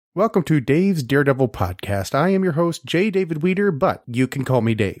Welcome to Dave's Daredevil podcast. I am your host, J. David Weeder, but you can call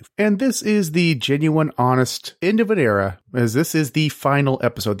me Dave. And this is the genuine, honest end of an era, as this is the final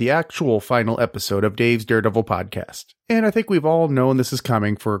episode, the actual final episode of Dave's Daredevil podcast. And I think we've all known this is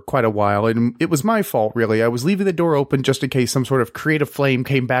coming for quite a while, and it was my fault, really. I was leaving the door open just in case some sort of creative flame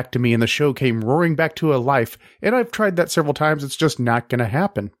came back to me and the show came roaring back to a life, and I've tried that several times. It's just not going to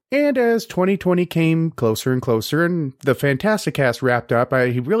happen. And as 2020 came closer and closer and the Fantastic Cast wrapped up, I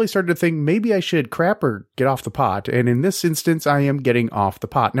really started to think maybe I should crap or get off the pot. And in this instance, I am getting off the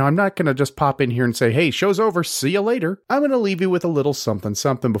pot. Now, I'm not going to just pop in here and say, hey, show's over, see you later. I'm going to leave you with a little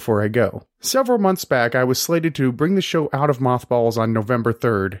something before I go. Several months back, I was slated to bring the show out of mothballs on November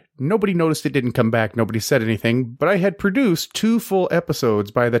 3rd. Nobody noticed it didn't come back, nobody said anything, but I had produced 2 full episodes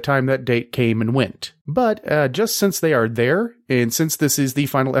by the time that date came and went. But just since they are there, and since this is the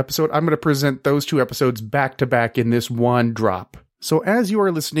final episode, I'm going to present those 2 episodes back to back in this one drop. So as you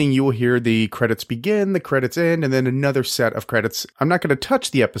are listening, you will hear the credits begin, the credits end, and then another set of credits. I'm not going to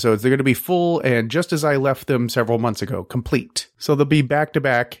touch the episodes. They're going to be full and just as I left them several months ago, complete. So they'll be back to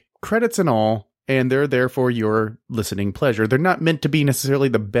back, credits and all, and they're there for your listening pleasure. They're not meant to be necessarily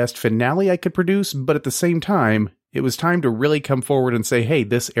the best finale I could produce, but at the same time, it was time to really come forward and say, hey,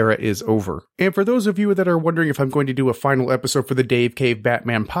 this era is over. And for those of you that are wondering if I'm going to do a final episode for the Dave Cave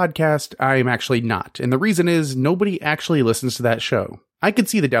Batman podcast, I am actually not. And the reason is nobody actually listens to that show. I can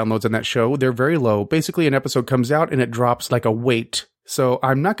see the downloads on that show. They're very low. Basically, an episode comes out and it drops like a weight. So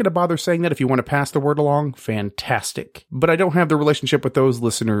I'm not going to bother saying that. If you want to pass the word along, fantastic. But I don't have the relationship with those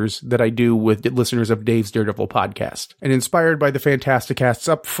listeners that I do with listeners of Dave's Daredevil podcast. And inspired by the Fantastic Cast's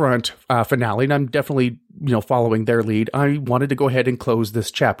upfront finale, and I'm definitely following their lead, I wanted to go ahead and close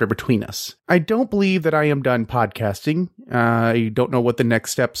this chapter between us. I don't believe that I am done podcasting. I don't know what the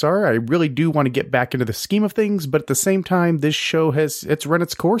next steps are. I really do want to get back into the scheme of things, but at the same time, this show it's run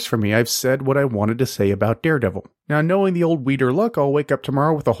its course for me. I've said what I wanted to say about Daredevil. Now, knowing the old Weeder luck, I'll wake up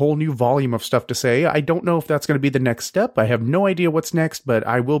tomorrow with a whole new volume of stuff to say. I don't know if that's going to be the next step. I have no idea what's next, but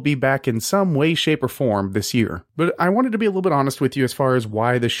I will be back in some way, shape, or form this year. But I wanted to be a little bit honest with you as far as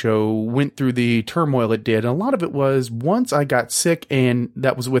why the show went through the turmoil it did. And a lot of it was once I got sick, and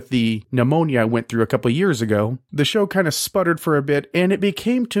that was with the pneumonia I went through a couple of years ago, the show kind of sputtered for a bit, and it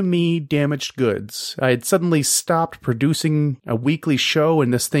became to me damaged goods. I had suddenly stopped producing a weekly show,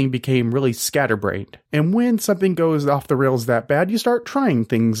 and this thing became really scatterbrained. And when something goes off the rails that bad, you start trying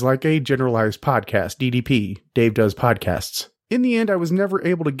things like a generalized podcast, DDP, Dave Does Podcasts. In the end, I was never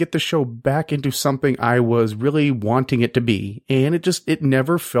able to get the show back into something I was really wanting it to be, and it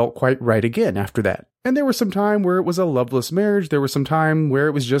never felt quite right again after that. And there was some time where it was a loveless marriage. There was some time where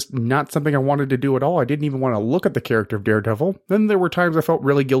it was just not something I wanted to do at all. I didn't even want to look at the character of Daredevil. Then there were times I felt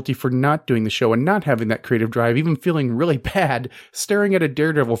really guilty for not doing the show and not having that creative drive, even feeling really bad staring at a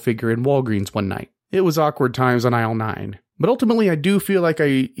Daredevil figure in Walgreens one night. It was awkward times on aisle 9. But ultimately, I do feel like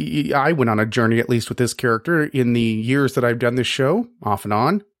I went on a journey, at least with this character, in the years that I've done this show, off and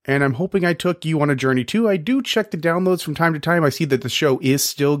on. And I'm hoping I took you on a journey too. I do check the downloads from time to time. I see that the show is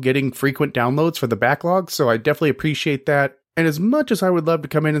still getting frequent downloads for the backlog, so I definitely appreciate that. And as much as I would love to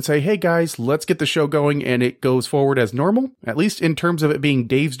come in and say, hey guys, let's get the show going and it goes forward as normal, at least in terms of it being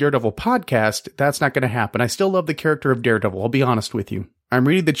Dave's Daredevil podcast, that's not going to happen. I still love the character of Daredevil, I'll be honest with you. I'm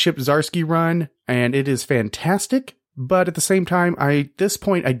reading the Chip Zdarsky run, and it is fantastic. But at the same time, at this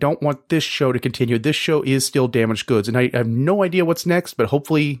point, I don't want this show to continue. This show is still damaged goods, and I have no idea what's next, but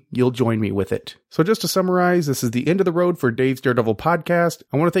hopefully you'll join me with it. So just to summarize, this is the end of the road for Dave's Daredevil podcast.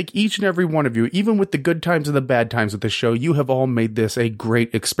 I want to thank each and every one of you, even with the good times and the bad times of this show. You have all made this a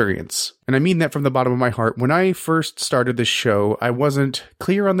great experience. And I mean that from the bottom of my heart. When I first started this show, I wasn't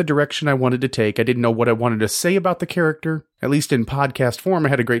clear on the direction I wanted to take. I didn't know what I wanted to say about the character. At least in podcast form, I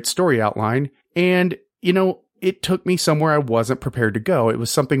had a great story outline. And, it took me somewhere I wasn't prepared to go. It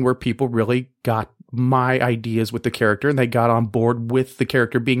was something where people really got my ideas with the character, and they got on board with the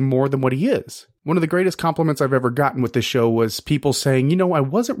character being more than what he is. One of the greatest compliments I've ever gotten with this show was people saying, I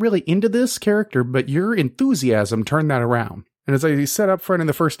wasn't really into this character, but your enthusiasm turned that around. And as I said up front in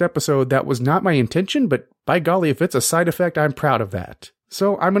the first episode, that was not my intention, but by golly, if it's a side effect, I'm proud of that.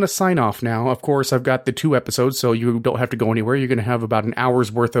 So I'm going to sign off now. Of course, I've got the 2 episodes, so you don't have to go anywhere. You're going to have about an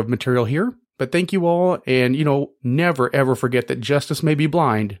hour's worth of material here. But thank you all, and, never ever forget that justice may be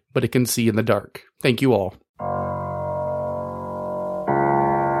blind, but it can see in the dark. Thank you all.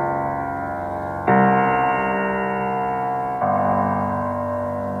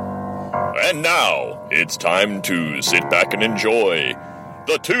 And now, it's time to sit back and enjoy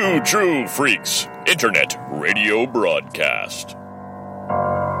the Two True Freaks Internet Radio Broadcast.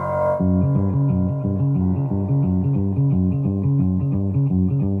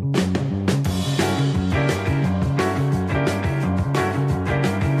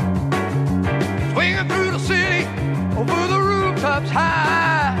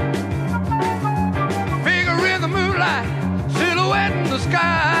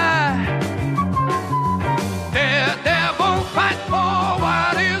 sky. Daredevil fight for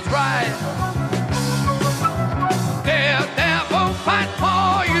what is right. Daredevil fight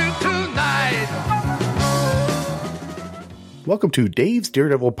for you tonight. Welcome to Dave's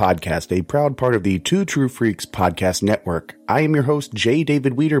Daredevil Podcast, a proud part of the Two True Freaks podcast network. I am your host, J.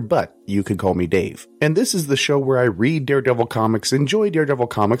 David Weeder, but you can call me Dave. And this is the show where I read Daredevil comics, enjoy Daredevil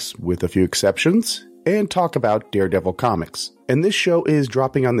comics, with a few exceptions, and talk about Daredevil comics. And this show is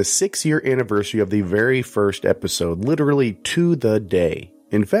dropping on the 6-year anniversary of the very first episode, literally to the day.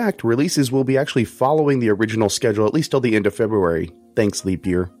 In fact, releases will be actually following the original schedule at least till the end of February. Thanks, leap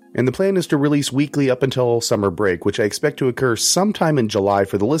year. And the plan is to release weekly up until summer break, which I expect to occur sometime in July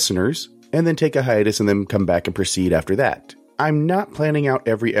for the listeners, and then take a hiatus and then come back and proceed after that. I'm not planning out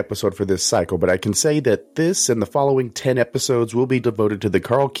every episode for this cycle, but I can say that this and the following 10 episodes will be devoted to the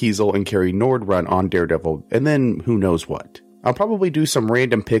Carl Kiesel and Kerry Nord run on Daredevil, and then who knows what. I'll probably do some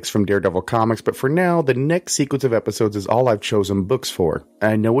random picks from Daredevil comics, but for now, the next sequence of episodes is all I've chosen books for.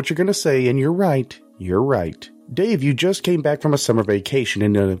 I know what you're going to say, and you're right. You're right. Dave, you just came back from a summer vacation,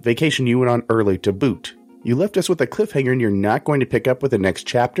 and a vacation you went on early to boot. You left us with a cliffhanger and you're not going to pick up with the next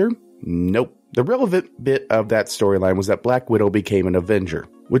chapter? Nope. The relevant bit of that storyline was that Black Widow became an Avenger,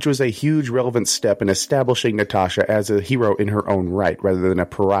 which was a huge relevant step in establishing Natasha as a hero in her own right, rather than a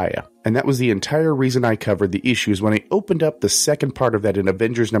pariah. And that was the entire reason I covered the issues. When I opened up the second part of that in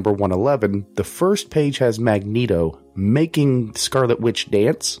Avengers number 111, the first page has Magneto making Scarlet Witch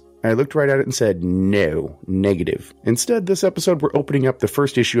dance. I looked right at it and said, no, negative. Instead, this episode we're opening up the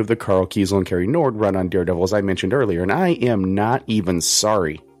first issue of the Carl Kiesel and Kerry Nord run on Daredevil, as I mentioned earlier, and I am not even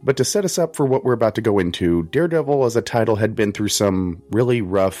sorry. But to set us up for what we're about to go into, Daredevil as a title had been through some really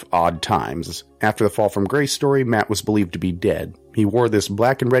rough, odd times. After the Fall from Grace story, Matt was believed to be dead. He wore this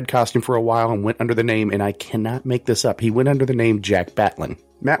black and red costume for a while and went under the name, and I cannot make this up, he went under the name Jack Batlin.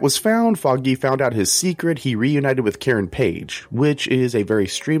 Matt was found, Foggy found out his secret, he reunited with Karen Page, which is a very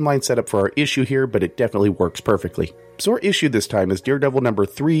streamlined setup for our issue here, but it definitely works perfectly. So our issue this time is Daredevil number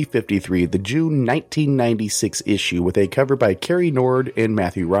 353, the June 1996 issue, with a cover by Kerry Nord and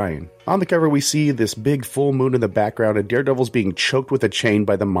Matthew Ryan. On the cover we see this big full moon in the background, and Daredevil's being choked with a chain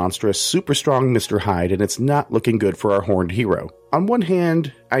by the monstrous, super strong Mr. Hyde, and it's not looking good for our horned hero. On one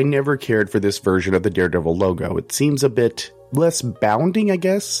hand, I never cared for this version of the Daredevil logo. It seems a bit less bounding, I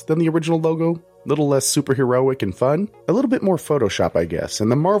guess, than the original logo. A little less superheroic and fun. A little bit more Photoshop, I guess.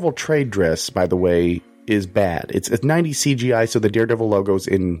 And the Marvel trade dress, by the way, is bad. It's 90 CGI, so the Daredevil logo's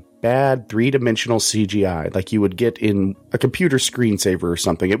in bad 3-dimensional CGI, like you would get in a computer screensaver or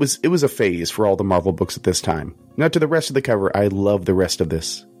something. It was a phase for all the Marvel books at this time. Now to the rest of the cover, I love the rest of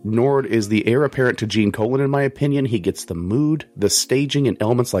this. Nord is the heir apparent to Gene Colan, in my opinion. He gets the mood, the staging, and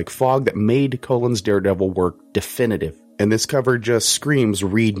elements like fog that made Colan's Daredevil work definitive. And this cover just screams,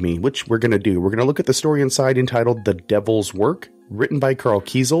 read me, which we're going to do. We're going to look at the story inside entitled The Devil's Work, written by Carl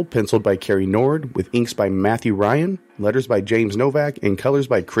Kiesel, penciled by Kerry Nord, with inks by Matthew Ryan, letters by James Novak, and colors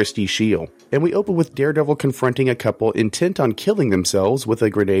by Christy Scheel. And we open with Daredevil confronting a couple intent on killing themselves with a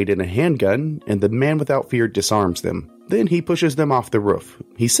grenade and a handgun, and the man without fear disarms them. Then he pushes them off the roof.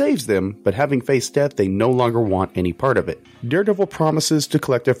 He saves them, but having faced death, they no longer want any part of it. Daredevil promises to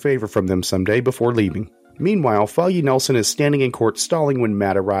collect a favor from them someday before leaving. Meanwhile, Foggy Nelson is standing in court stalling when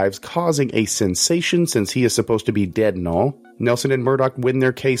Matt arrives, causing a sensation since he is supposed to be dead and all. Nelson and Murdoch win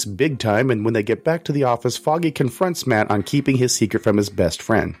their case big time, and when they get back to the office, Foggy confronts Matt on keeping his secret from his best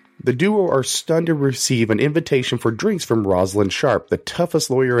friend. The duo are stunned to receive an invitation for drinks from Rosalind Sharp, the toughest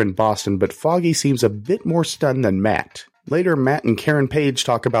lawyer in Boston, but Foggy seems a bit more stunned than Matt. Later, Matt and Karen Page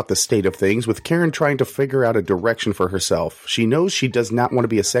talk about the state of things, with Karen trying to figure out a direction for herself. She knows she does not want to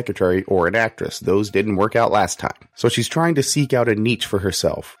be a secretary or an actress. Those didn't work out last time. So she's trying to seek out a niche for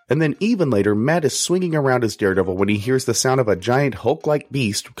herself. And then even later, Matt is swinging around as Daredevil when he hears the sound of a giant Hulk-like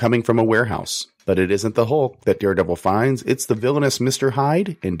beast coming from a warehouse. But it isn't the Hulk that Daredevil finds, it's the villainous Mr.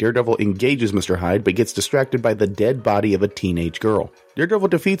 Hyde, and Daredevil engages Mr. Hyde but gets distracted by the dead body of a teenage girl. Daredevil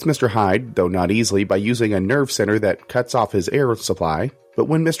defeats Mr. Hyde, though not easily, by using a nerve center that cuts off his air supply. But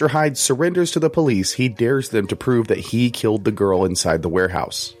when Mr. Hyde surrenders to the police, he dares them to prove that he killed the girl inside the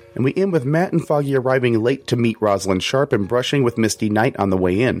warehouse. And we end with Matt and Foggy arriving late to meet Rosalind Sharp and brushing with Misty Knight on the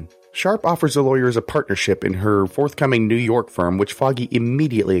way in. Sharp offers the lawyers a partnership in her forthcoming New York firm, which Foggy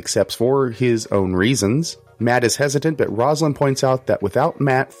immediately accepts for his own reasons. Matt is hesitant, but Rosalind points out that without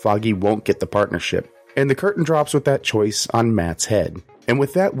Matt, Foggy won't get the partnership. And the curtain drops with that choice on Matt's head. And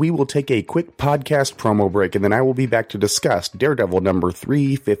with that, we will take a quick podcast promo break, and then I will be back to discuss Daredevil number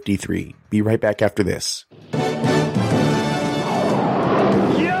 353. Be right back after this.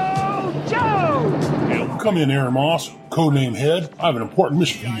 Come in, Aaron Moss, codename Head. I have an important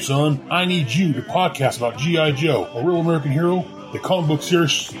mission for you, son. I need you to podcast about G.I. Joe, a real American hero, the comic book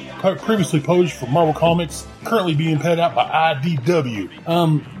series previously published for Marvel Comics, currently being put out by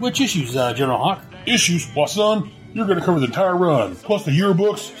IDW. Which issues, General Hawk? Issues? Well, son, you're going to cover the entire run, plus the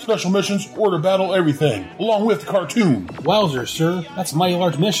yearbooks, special missions, order battle, everything, along with the cartoon. Wowzer, sir. That's a mighty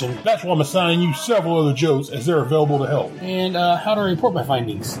large mission. That's why I'm assigning you several other Joes as they're available to help. And how do I report my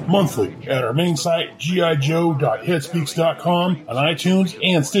findings? Monthly at our main site, gijoe.headspeaks.com, on iTunes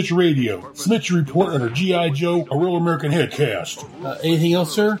and Stitcher Radio. Submit your report under G.I. Joe, a real American Headcast. Anything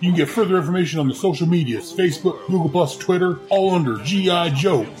else, sir? You can get further information on the social medias, Facebook, Google+, Twitter, all under G.I.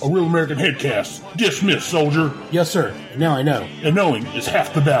 Joe, a real American Headcast. Dismiss, soldier. Yes, sir. Now I know. And knowing is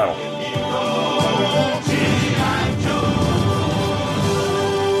half the battle.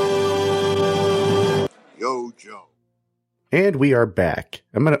 Yo, Joe. And we are back.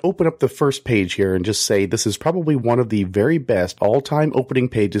 I'm going to open up the first page here and just say this is probably one of the very best all-time opening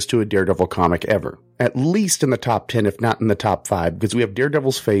pages to a Daredevil comic ever. At least in the top 10, if not in the top 5, because we have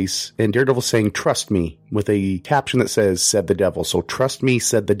Daredevil's face and Daredevil saying, "Trust me," with a caption that says, "Said the devil." So trust me,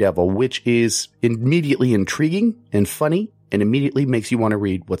 said the devil, which is immediately intriguing and funny and immediately makes you want to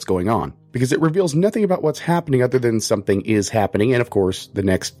read what's going on. Because it reveals nothing about what's happening other than something is happening, and of course, the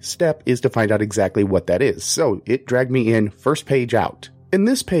next step is to find out exactly what that is. So, it dragged me in, first page out. In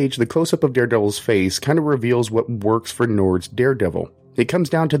this page, the close-up of Daredevil's face kind of reveals what works for Nord's Daredevil. It comes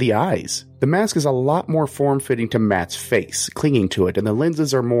down to the eyes. The mask is a lot more form-fitting to Matt's face, clinging to it, and the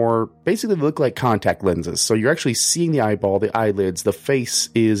lenses are more, basically they look like contact lenses, so you're actually seeing the eyeball, the eyelids, the face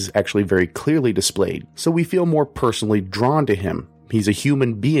is actually very clearly displayed, so we feel more personally drawn to him. He's a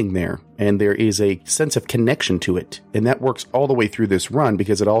human being there, and there is a sense of connection to it. And that works all the way through this run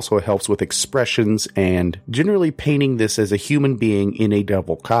because it also helps with expressions and generally painting this as a human being in a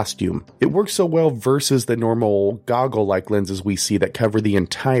devil costume. It works so well versus the normal goggle-like lenses we see that cover the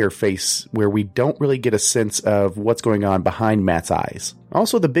entire face, where we don't really get a sense of what's going on behind Matt's eyes.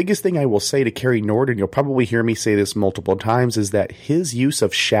 Also, the biggest thing I will say to Cary Nord, and you'll probably hear me say this multiple times, is that his use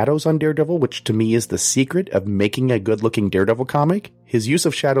of shadows on Daredevil, which to me is the secret of making a good-looking Daredevil comic, his use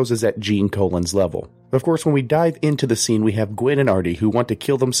of shadows is at Gene Colan's level. Of course, when we dive into the scene, we have Gwen and Artie who want to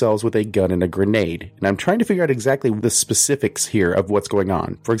kill themselves with a gun and a grenade. And I'm trying to figure out exactly the specifics here of what's going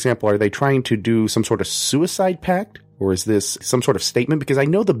on. For example, are they trying to do some sort of suicide pact? Or is this some sort of statement? Because I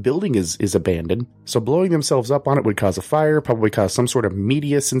know the building is abandoned. So blowing themselves up on it would cause a fire, probably cause some sort of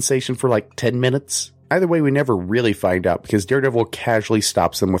media sensation for like 10 minutes. Either way, we never really find out because Daredevil casually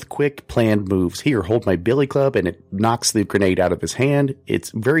stops them with quick, planned moves. Here, hold my billy club, and it knocks the grenade out of his hand.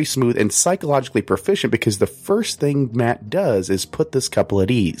 It's very smooth and psychologically proficient because the first thing Matt does is put this couple at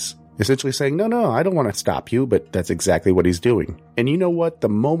ease. Essentially saying, no, I don't want to stop you, but that's exactly what he's doing. And you know what? The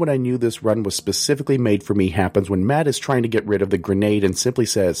moment I knew this run was specifically made for me happens when Matt is trying to get rid of the grenade and simply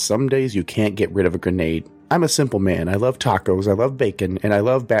says, some days you can't get rid of a grenade. I'm a simple man. I love tacos, I love bacon, and I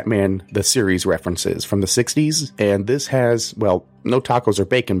love Batman the series references from the 60s. And this has, well, no tacos or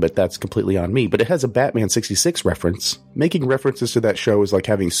bacon, but that's completely on me. But it has a Batman 66 reference. Making references to that show is like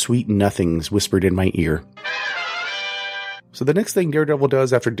having sweet nothings whispered in my ear. So the next thing Daredevil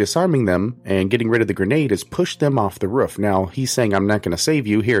does after disarming them and getting rid of the grenade is push them off the roof. Now, he's saying, I'm not going to save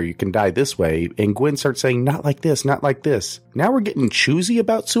you. Here, you can die this way. And Gwen starts saying, not like this, not like this. Now we're getting choosy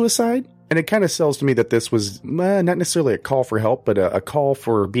about suicide? And it kind of sells to me that this was not necessarily a call for help, but a call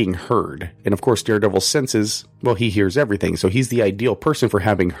for being heard. And of course, Daredevil senses, well, he hears everything. So he's the ideal person for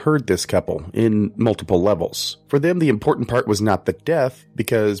having heard this couple in multiple levels. For them, the important part was not the death,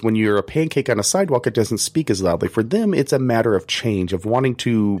 because when you're a pancake on a sidewalk, it doesn't speak as loudly. For them, it's a matter of change, of wanting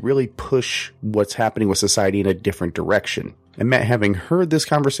to really push what's happening with society in a different direction. And Matt, having heard this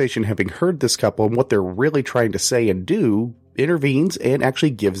conversation, having heard this couple and what they're really trying to say and do, intervenes and actually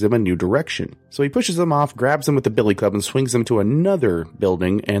gives them a new direction. So he pushes them off, grabs them with the billy club, and swings them to another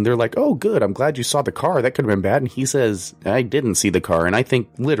building, and they're like, oh, good, I'm glad you saw the car. That could have been bad. And he says, I didn't see the car. And I think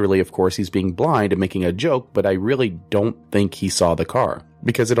literally, of course, he's being blind and making a joke, but I really don't think he saw the car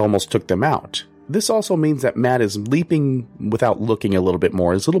because it almost took them out. This also means that Matt is leaping without looking a little bit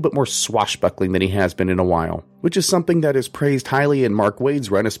more. He's a little bit more swashbuckling than he has been in a while, which is something that is praised highly in Mark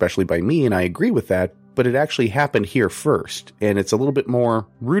Waid's run, especially by me, and I agree with that, but it actually happened here first, and it's a little bit more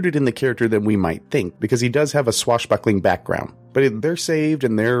rooted in the character than we might think, because he does have a swashbuckling background. But they're saved,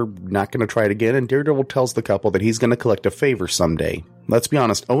 and they're not going to try it again, and Daredevil tells the couple that he's going to collect a favor someday. Let's be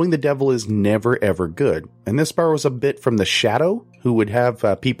honest, owing the devil is never ever good, and this borrows a bit from the Shadow, who would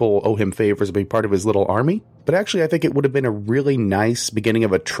have people owe him favors and be part of his little army. But actually, I think it would have been a really nice beginning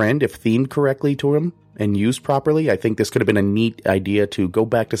of a trend if themed correctly to him. and used properly. I think this could have been a neat idea to go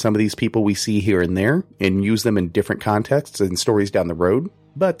back to some of these people we see here and there and use them in different contexts and stories down the road.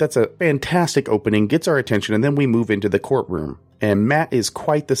 But that's a fantastic opening, gets our attention, and then we move into the courtroom. And Matt is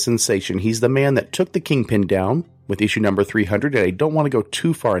quite the sensation. He's the man that took the Kingpin down with issue number 300, and I don't want to go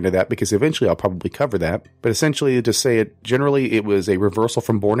too far into that because eventually I'll probably cover that. But essentially, to say it, generally it was a reversal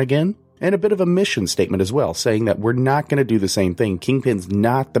from Born Again, and a bit of a mission statement as well, saying that we're not going to do the same thing. Kingpin's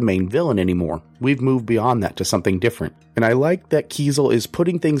not the main villain anymore. We've moved beyond that to something different. And I like that Kiesel is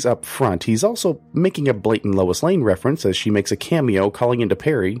putting things up front. He's also making a blatant Lois Lane reference as she makes a cameo calling into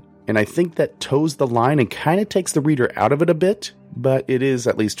Perry, and I think that toes the line and kind of takes the reader out of it a bit, but it is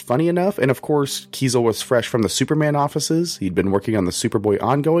at least funny enough. And of course, Kiesel was fresh from the Superman offices. He'd been working on the Superboy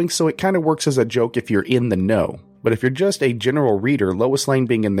ongoing, so it kind of works as a joke if you're in the know. But if you're just a general reader, Lois Lane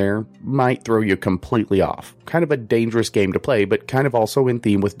being in there might throw you completely off. Kind of a dangerous game to play, but kind of also in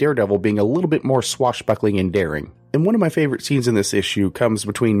theme with Daredevil being a little bit more swashbuckling and daring. And one of my favorite scenes in this issue comes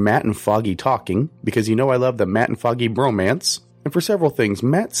between Matt and Foggy talking, because you know I love the Matt and Foggy bromance. And for several things,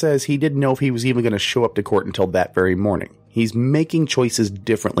 Matt says he didn't know if he was even going to show up to court until that very morning. He's making choices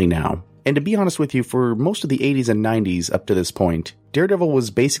differently now. And to be honest with you, for most of the 80s and 90s up to this point, Daredevil was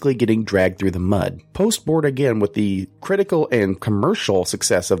basically getting dragged through the mud. Post-Born Again, with the critical and commercial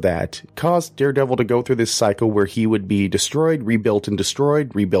success of that, caused Daredevil to go through this cycle where he would be destroyed, rebuilt and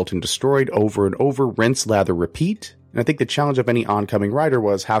destroyed over and over, rinse, lather, repeat. And I think the challenge of any oncoming writer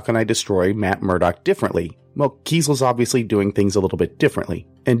was, how can I destroy Matt Murdock differently? Well, Kiesel's obviously doing things a little bit differently.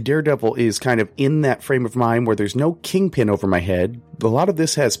 And Daredevil is kind of in that frame of mind where there's no Kingpin over my head. A lot of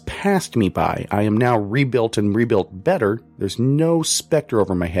this has passed me by. I am now rebuilt and rebuilt better. There's no Spectre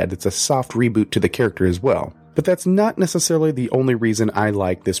over my head. It's a soft reboot to the character as well. But that's not necessarily the only reason I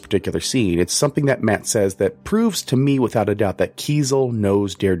like this particular scene. It's something that Matt says that proves to me without a doubt that Kiesel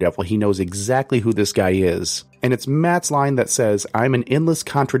knows Daredevil. He knows exactly who this guy is. And it's Matt's line that says, I'm an endless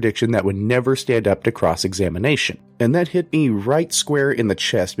contradiction that would never stand up to cross-examination. And that hit me right square in the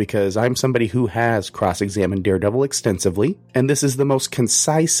chest because I'm somebody who has cross-examined Daredevil extensively, and this is the most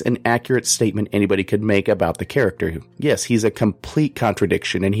concise and accurate statement anybody could make about the character. Yes, he's a complete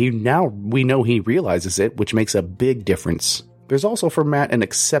contradiction, and we know he realizes it, which makes a big difference. There's also for Matt an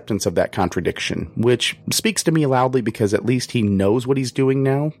acceptance of that contradiction, which speaks to me loudly because at least he knows what he's doing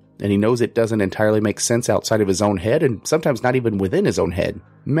now, and he knows it doesn't entirely make sense outside of his own head, and sometimes not even within his own head.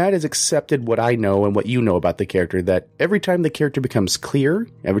 Matt has accepted what I know and what you know about the character, that every time the character becomes clear,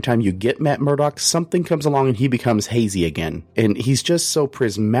 every time you get Matt Murdock, something comes along and he becomes hazy again. And he's just so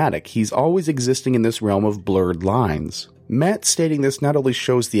prismatic. He's always existing in this realm of blurred lines. Matt stating this not only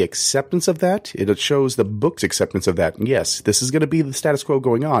shows the acceptance of that, it shows the book's acceptance of that. Yes, this is going to be the status quo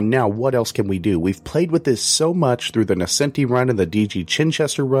going on. Now, what else can we do? We've played with this so much through the Nascenti run and the D.G.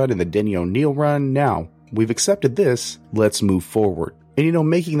 Chinchester run and the Denny O'Neil run. Now, we've accepted this. Let's move forward. And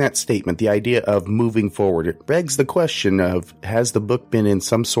making that statement, the idea of moving forward, it begs the question of, has the book been in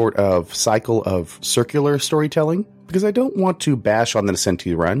some sort of cycle of circular storytelling? Because I don't want to bash on the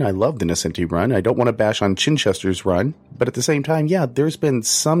Nascenti run. I love the Nascenti run. I don't want to bash on Chinchester's run. But at the same time, yeah, there's been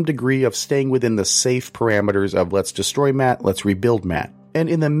some degree of staying within the safe parameters of let's destroy Matt, let's rebuild Matt. And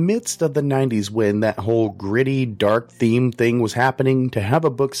in the midst of the 90s, when that whole gritty, dark theme thing was happening, to have a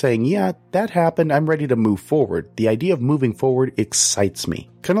book saying, yeah, that happened, I'm ready to move forward. The idea of moving forward excites me.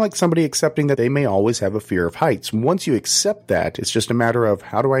 Kind of like somebody accepting that they may always have a fear of heights. Once you accept that, it's just a matter of,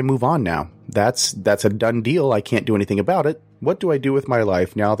 how do I move on now? That's a done deal. I can't do anything about it. What do I do with my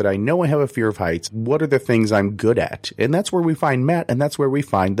life now that I know I have a fear of heights? What are the things I'm good at? And that's where we find Matt, and that's where we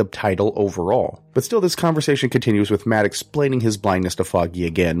find the title overall. But still, this conversation continues with Matt explaining his blindness to Foggy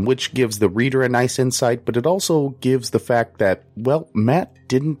again, which gives the reader a nice insight, but it also gives the fact that, well, Matt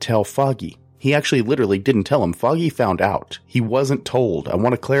didn't tell Foggy. He actually literally didn't tell him. Foggy found out. He wasn't told. I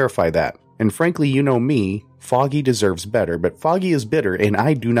want to clarify that. And frankly, you know me, Foggy deserves better, but Foggy is bitter, and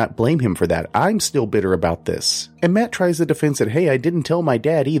I do not blame him for that. I'm still bitter about this. And Matt tries the defense that, hey, I didn't tell my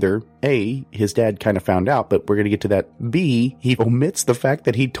dad either. A, his dad kind of found out, but we're going to get to that. B, he omits the fact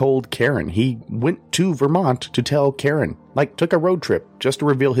that he told Karen. He went to Vermont to tell Karen. Took a road trip just to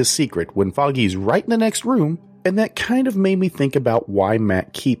reveal his secret when Foggy's right in the next room. And that kind of made me think about why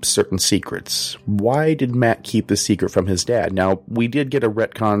Matt keeps certain secrets. Why did Matt keep the secret from his dad? Now, we did get a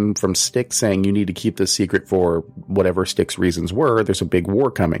retcon from Styx saying you need to keep this secret for whatever Styx reasons were. There's a big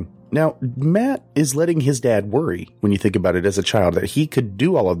war coming. Now, Matt is letting his dad worry, when you think about it as a child, that he could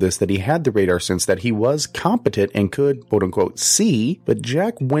do all of this, that he had the radar sense, that he was competent and could, quote-unquote, see. But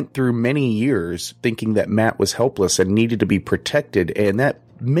Jack went through many years thinking that Matt was helpless and needed to be protected, and that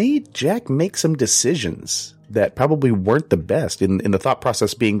made Jack make some decisions. that probably weren't the best, in the thought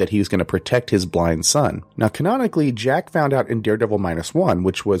process being that he was going to protect his blind son. Now, canonically, Jack found out in Daredevil -1,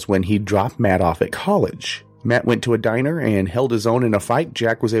 which was when he dropped Matt off at college. Matt went to a diner and held his own in a fight.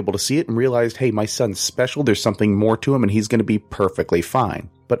 Jack was able to see it and realized, hey, my son's special. There's something more to him and he's going to be perfectly fine.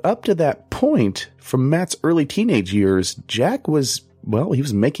 But up to that point, from Matt's early teenage years, Jack was, well, he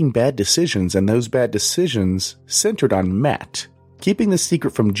was making bad decisions, and those bad decisions centered on Matt. Keeping the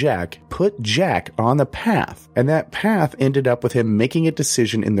secret from Jack put Jack on the path, and that path ended up with him making a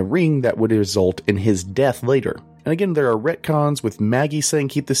decision in the ring that would result in his death later. And again, there are retcons with Maggie saying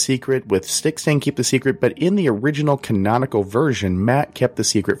keep the secret, with Styx saying keep the secret, but in the original canonical version, Matt kept the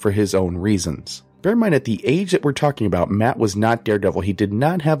secret for his own reasons. Bear in mind, at the age that we're talking about, Matt was not Daredevil. He did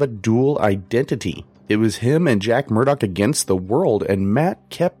not have a dual identity. It was him and Jack Murdock against the world, and Matt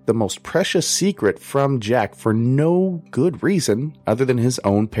kept the most precious secret from Jack for no good reason other than his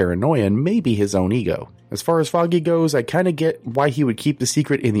own paranoia and maybe his own ego. As far as Foggy goes, I kind of get why he would keep the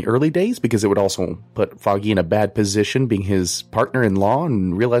secret in the early days, because it would also put Foggy in a bad position being his partner-in-law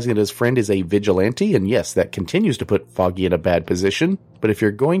and realizing that his friend is a vigilante, and yes, that continues to put Foggy in a bad position. But if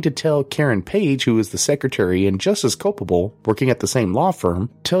you're going to tell Karen Page, who is the secretary and just as culpable, working at the same law firm,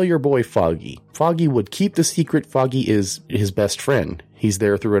 tell your boy Foggy. Foggy would keep the secret. Foggy is his best friend. He's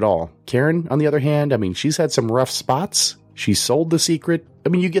there through it all. Karen, on the other hand, I mean, she's had some rough spots. She sold the secret. I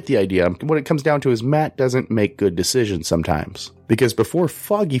mean, you get the idea. What it comes down to is Matt doesn't make good decisions sometimes. Because before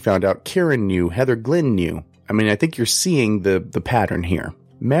Foggy found out, Karen knew, Heather Glenn knew. I mean, I think you're seeing the pattern here.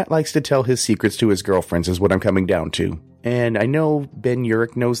 Matt likes to tell his secrets to his girlfriends is what I'm coming down to. And I know Ben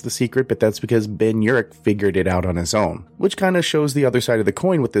Urich knows the secret, but that's because Ben Urich figured it out on his own. Which kind of shows the other side of the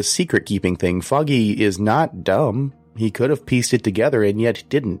coin with this secret-keeping thing. Foggy is not dumb. He could have pieced it together and yet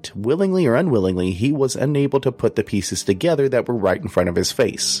didn't. Willingly or unwillingly, he was unable to put the pieces together that were right in front of his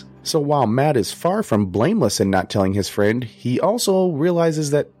face. So while Matt is far from blameless in not telling his friend, he also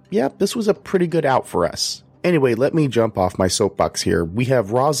realizes that, yeah, this was a pretty good out for us. Anyway, let me jump off my soapbox here. We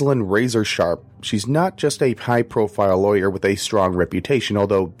have Rosalind Razor Sharp. She's not just a high-profile lawyer with a strong reputation,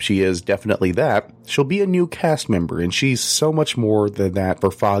 although she is definitely that. She'll be a new cast member, and she's so much more than that for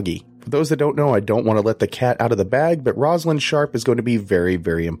Foggy. For those that don't know, I don't want to let the cat out of the bag, but Rosalind Sharp is going to be very,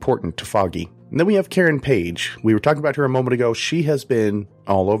 very important to Foggy. And then we have Karen Page. We were talking about her a moment ago. She has been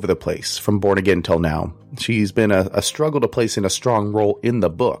all over the place from Born Again till now. She's been a struggle to place in a strong role in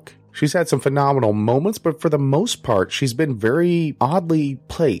the book. She's had some phenomenal moments, but for the most part, she's been very oddly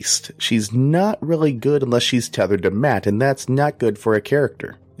placed. She's not really good unless she's tethered to Matt, and that's not good for a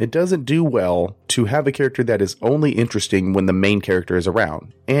character. It doesn't do well to have a character that is only interesting when the main character is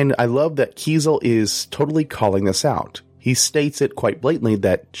around. And I love that Kiesel is totally calling this out. He states it quite blatantly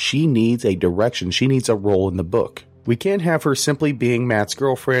that she needs a direction, she needs a role in the book. We can't have her simply being Matt's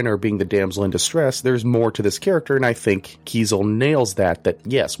girlfriend or being the damsel in distress. There's more to this character, and I think Kiesel nails that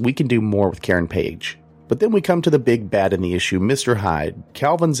yes, we can do more with Karen Page. But then we come to the big bad in the issue, Mr. Hyde,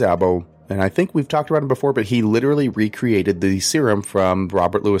 Calvin Szabo, and I think we've talked about him before, but he literally recreated the serum from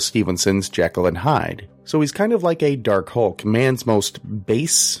Robert Louis Stevenson's Jekyll and Hyde. So he's kind of like a Dark Hulk. Man's most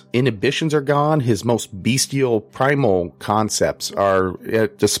base inhibitions are gone. His most bestial, primal concepts are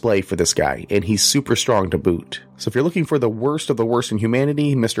at display for this guy, and he's super strong to boot. So if you're looking for the worst of the worst in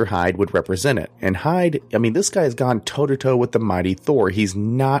humanity, Mr. Hyde would represent it. And Hyde, I mean, this guy has gone toe-to-toe with the mighty Thor. He's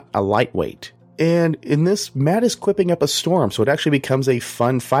not a lightweight. And in this, Matt is quipping up a storm, so it actually becomes a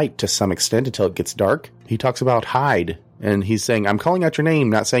fun fight to some extent until it gets dark. He talks about hide, and he's saying, I'm calling out your name,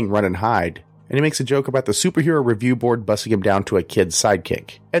 not saying run and hide. And he makes a joke about the superhero review board busting him down to a kid's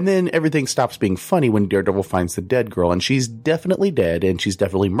sidekick. And then everything stops being funny when Daredevil finds the dead girl, and she's definitely dead, and she's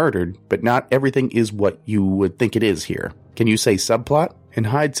definitely murdered, but not everything is what you would think it is here. Can you say subplot? And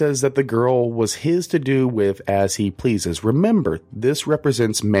Hyde says that the girl was his to do with as he pleases. Remember, this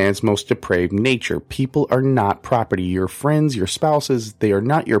represents man's most depraved nature. People are not property. Your friends, your spouses, they are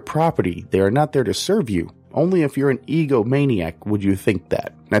not your property. They are not there to serve you. Only if you're an egomaniac would you think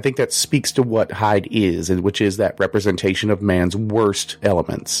that. And I think that speaks to what Hyde is, which is that representation of man's worst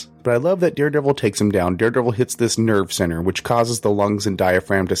elements. But I love that Daredevil takes him down. Daredevil hits this nerve center, which causes the lungs and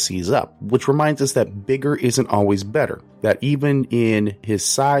diaphragm to seize up, which reminds us that bigger isn't always better. That even in his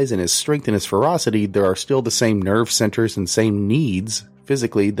size and his strength and his ferocity, there are still the same nerve centers and same needs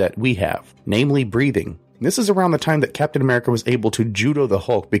physically that we have, namely breathing. This is around the time that Captain America was able to judo the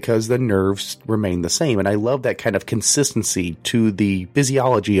Hulk because the nerves remain the same. And I love that kind of consistency to the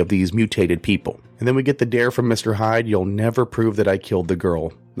physiology of these mutated people. And then we get the dare from Mr. Hyde, you'll never prove that I killed the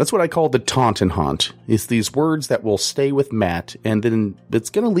girl. That's what I call the taunt and haunt. It's these words that will stay with Matt, and then it's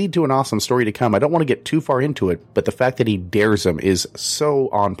going to lead to an awesome story to come. I don't want to get too far into it, but the fact that he dares him is so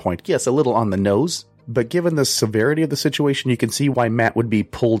on point. Yes, a little on the nose, But given the severity of the situation, you can see why Matt would be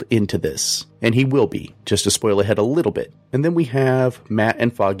pulled into this. And he will be, just to spoil ahead a little bit. And then we have Matt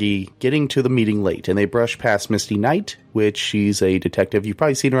and Foggy getting to the meeting late, and they brush past Misty Knight, which she's a detective. You've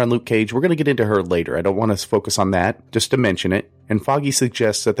probably seen her on Luke Cage. We're going to get into her later. I don't want to focus on that, just to mention it. And Foggy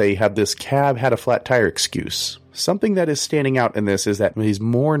suggests that they have this cab had a flat tire excuse. Something that is standing out in this is that he's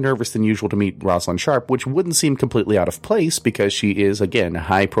more nervous than usual to meet Rosalind Sharp, which wouldn't seem completely out of place because she is, again, a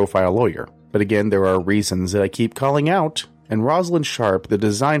high-profile lawyer. But again, there are reasons that I keep calling out. And Rosalind Sharp, the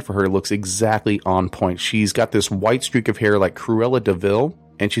design for her looks exactly on point. She's got this white streak of hair like Cruella de Vil,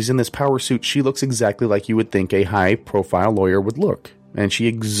 and she's in this power suit. She looks exactly like you would think a high-profile lawyer would look. And she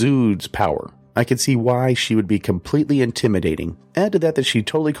exudes power. I can see why she would be completely intimidating. Add to that she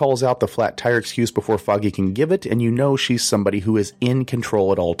totally calls out the flat tire excuse before Foggy can give it, and you know she's somebody who is in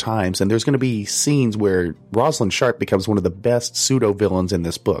control at all times, and there's going to be scenes where Rosalind Sharp becomes one of the best pseudo-villains in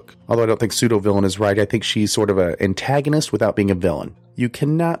this book. Although I don't think pseudo-villain is right, I think she's sort of an antagonist without being a villain. You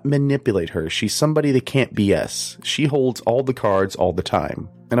cannot manipulate her. She's somebody that can't BS. She holds all the cards all the time.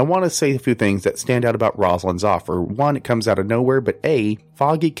 And I want to say a few things that stand out about Rosalind's offer. One, it comes out of nowhere, but A,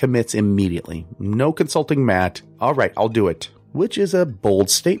 Foggy commits immediately. No consulting Matt. All right, I'll do it. Which is a bold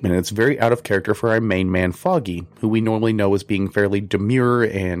statement. It's very out of character for our main man, Foggy, who we normally know as being fairly demure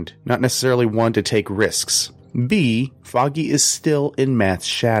and not necessarily one to take risks. B, Foggy is still in Matt's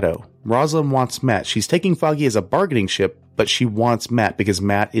shadow. Rosalind wants Matt. She's taking Foggy as a bargaining chip, but she wants Matt because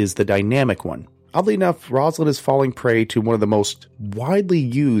Matt is the dynamic one. Oddly enough, Rosalind is falling prey to one of the most widely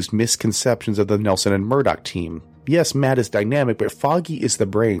used misconceptions of the Nelson and Murdoch team. Yes, Matt is dynamic, but Foggy is the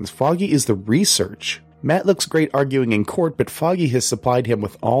brains. Foggy is the research. Matt looks great arguing in court, but Foggy has supplied him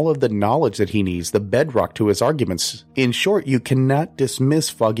with all of the knowledge that he needs, the bedrock to his arguments. In short, you cannot dismiss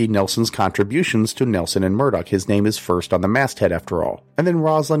Foggy Nelson's contributions to Nelson and Murdoch. His name is first on the masthead, after all. And then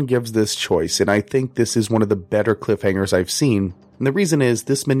Rosalind gives this choice, and I think this is one of the better cliffhangers I've seen. And the reason is,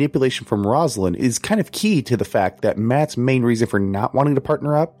 this manipulation from Rosalind is kind of key to the fact that Matt's main reason for not wanting to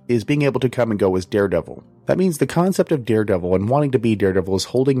partner up is being able to come and go as Daredevil. That means the concept of Daredevil and wanting to be Daredevil is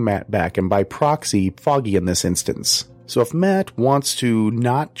holding Matt back, and by proxy, Foggy in this instance. So if Matt wants to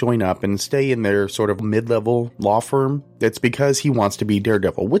not join up and stay in their sort of mid-level law firm, it's because he wants to be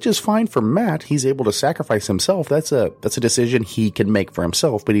Daredevil, which is fine for Matt. He's able to sacrifice himself. That's a decision he can make for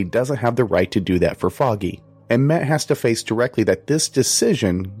himself, but he doesn't have the right to do that for Foggy. And Matt has to face directly that this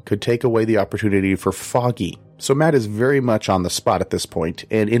decision could take away the opportunity for Foggy. So Matt is very much on the spot at this point,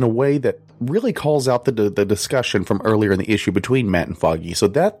 and in a way that really calls out the discussion from earlier in the issue between Matt and Foggy. So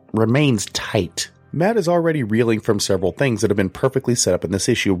that remains tight. Matt is already reeling from several things that have been perfectly set up in this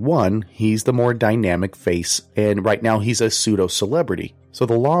issue. One, he's the more dynamic face, and right now he's a pseudo-celebrity. So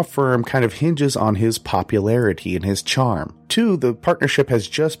the law firm kind of hinges on his popularity and his charm. Two, the partnership has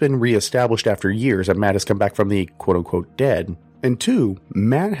just been reestablished after years, and Matt has come back from the quote-unquote dead. And two,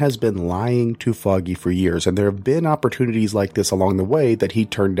 Matt has been lying to Foggy for years, and there have been opportunities like this along the way that he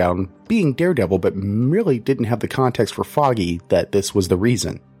turned down being Daredevil, but really didn't have the context for Foggy that this was the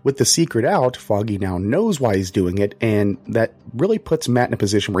reason. With the secret out, Foggy now knows why he's doing it, and that really puts Matt in a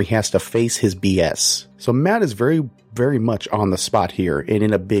position where he has to face his BS. So Matt is very, very much on the spot here, and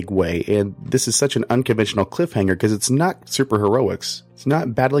in a big way, and this is such an unconventional cliffhanger because it's not superheroics. It's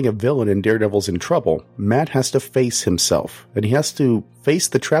not battling a villain and Daredevil's in trouble. Matt has to face himself, and he has to face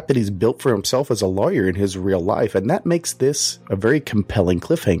the trap that he's built for himself as a lawyer in his real life, and that makes this a very compelling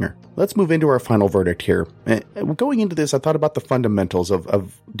cliffhanger. Let's move into our final verdict here. Going into this, I thought about the fundamentals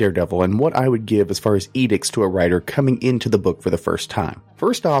of Daredevil and what I would give as far as edicts to a writer coming into the book for the first time.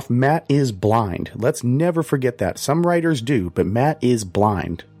 First off, Matt is blind. Let's never forget that. Some writers do, but Matt is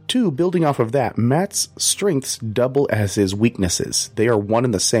blind. Two, building off of that, Matt's strengths double as his weaknesses. They are one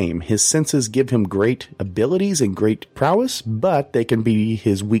and the same. His senses give him great abilities and great prowess, but they can be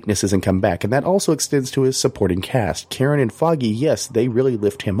his weaknesses and come back. And that also extends to his supporting cast. Karen and Foggy, yes, they really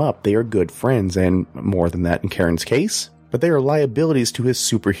lift him up. They are good friends, and more than that in Karen's case. But they are liabilities to his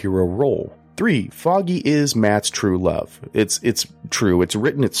superhero role. 3, Foggy is Matt's true love. It's true. It's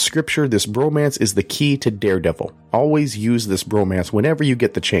written. It's scripture. This bromance is the key to Daredevil. Always use this bromance whenever you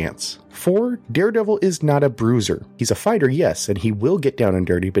get the chance. 4, Daredevil is not a bruiser. He's a fighter, yes, and he will get down and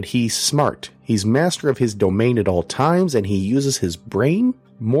dirty, but he's smart. He's master of his domain at all times, and he uses his brain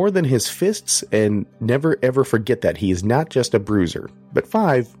more than his fists, and never ever forget that he is not just a bruiser. But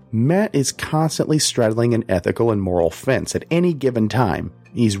 5, Matt is constantly straddling an ethical and moral fence at any given time.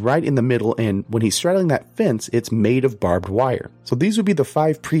 He's right in the middle, and when he's straddling that fence, it's made of barbed wire. So these would be the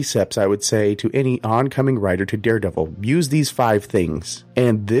 5 precepts I would say to any oncoming writer to Daredevil. Use these 5 things,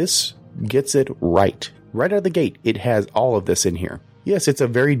 and this gets it right. Right out of the gate, it has all of this in here. Yes, it's a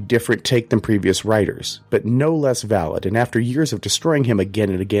very different take than previous writers, but no less valid, and after years of destroying him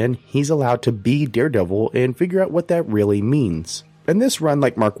again and again, he's allowed to be Daredevil and figure out what that really means. And this run,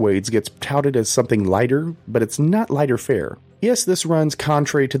 like Mark Waid's, gets touted as something lighter, but it's not lighter fare. Yes, this run's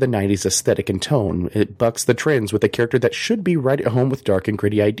contrary to the 90s aesthetic and tone. It bucks the trends with a character that should be right at home with dark and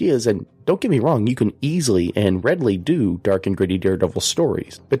gritty ideas, and don't get me wrong, you can easily and readily do dark and gritty Daredevil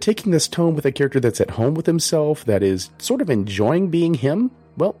stories. But taking this tone with a character that's at home with himself, that is sort of enjoying being him,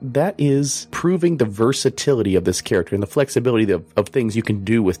 well, that is proving the versatility of this character and the flexibility of things you can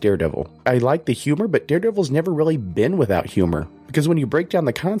do with Daredevil. I like the humor, but Daredevil's never really been without humor. Because when you break down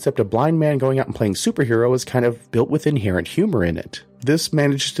the concept, a blind man going out and playing superhero is kind of built with inherent humor in it. This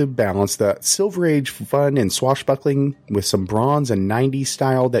manages to balance the Silver Age fun and swashbuckling with some bronze and 90s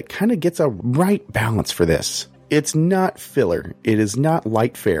style that kind of gets a right balance for this. It's not filler. It is not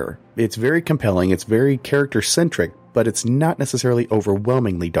light fare. It's very compelling. It's very character-centric, but it's not necessarily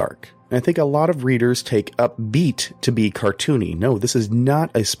overwhelmingly dark. And I think a lot of readers take Upbeat to be cartoony. No, this is not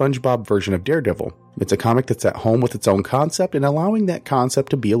a SpongeBob version of Daredevil. It's a comic that's at home with its own concept and allowing that concept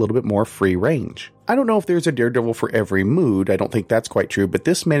to be a little bit more free range. I don't know if there's a Daredevil for every mood, I don't think that's quite true, but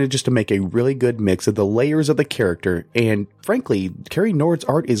this manages to make a really good mix of the layers of the character, and frankly, Cary Nord's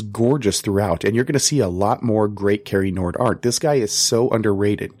art is gorgeous throughout, and you're going to see a lot more great Cary Nord art. This guy is so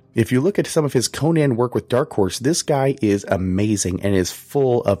underrated. If you look at some of his Conan work with Dark Horse, this guy is amazing and is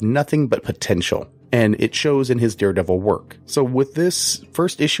full of nothing but potential. And it shows in his Daredevil work. So with this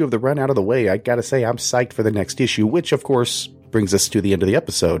first issue of the run out of the way, I gotta say I'm psyched for the next issue, which of course brings us to the end of the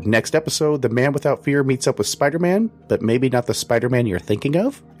episode. Next episode, the Man Without Fear meets up with Spider-Man, but maybe not the Spider-Man you're thinking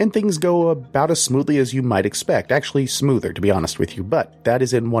of. And things go about as smoothly as you might expect. Actually, smoother, to be honest with you. But that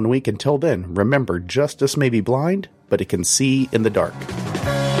is in 1 week. Until then, remember, justice may be blind, but it can see in the dark.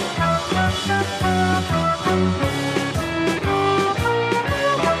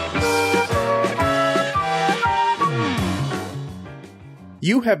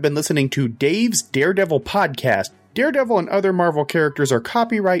 You have been listening to Dave's Daredevil podcast. Daredevil and other Marvel characters are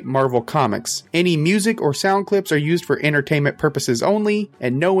copyright Marvel Comics. Any music or sound clips are used for entertainment purposes only,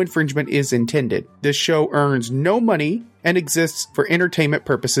 and no infringement is intended. This show earns no money and exists for entertainment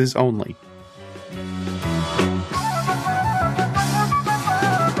purposes only.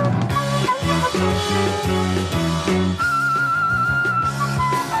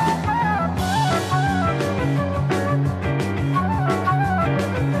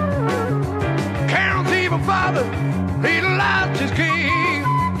 He lost his king.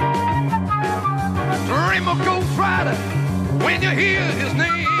 Dream of Ghost Rider when you hear his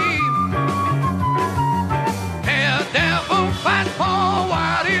name. Daredevil fight for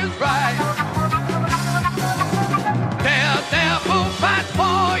what is right. Daredevil fight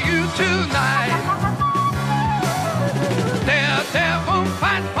for you tonight. Daredevil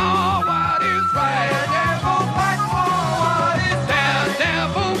fight for what is right. Daredevil fight for what is right.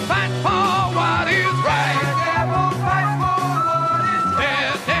 Daredevil fight for what is right.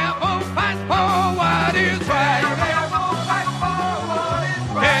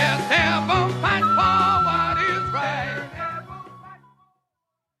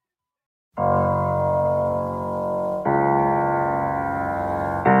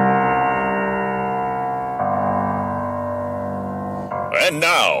 And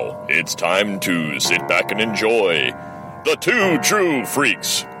now, it's time to sit back and enjoy the Two True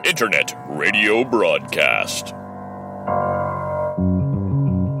Freaks Internet Radio Broadcast.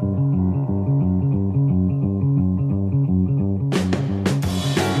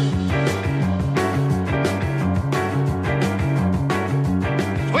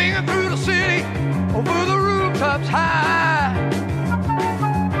 Swinging through the city, over the rooftops high.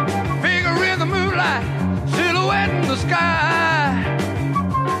 Figure in the moonlight, silhouette in the sky.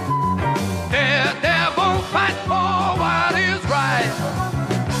 Daredevil fight for what is right.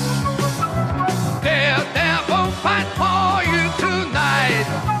 Daredevil fight for you tonight.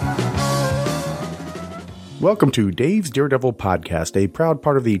 Welcome to Dave's Daredevil podcast, a proud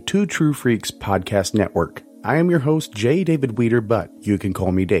part of the Two True Freaks podcast network. I am your host, J. David Weeder, but you can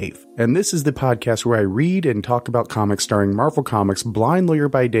call me Dave. And this is the podcast where I read and talk about comics starring Marvel Comics' blind lawyer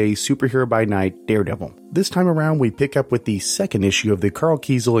by day, superhero by night, Daredevil. This time around, we pick up with the second issue of the Carl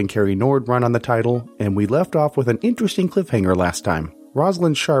Kiesel and Cary Nord run on the title, and we left off with an interesting cliffhanger last time.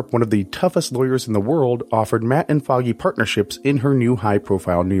 Rosalind Sharp, one of the toughest lawyers in the world, offered Matt and Foggy partnerships in her new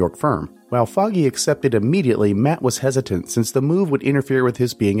high-profile New York firm. While Foggy accepted immediately, Matt was hesitant since the move would interfere with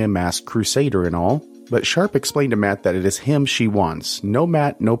his being a masked crusader and all. But Sharp explained to Matt that it is him she wants. No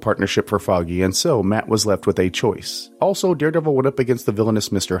Matt, no partnership for Foggy, and so Matt was left with a choice. Also, Daredevil went up against the villainous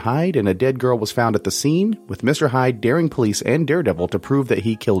Mr. Hyde, and a dead girl was found at the scene, with Mr. Hyde daring police and Daredevil to prove that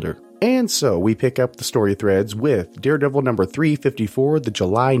he killed her. And so we pick up the story threads with Daredevil number 354, the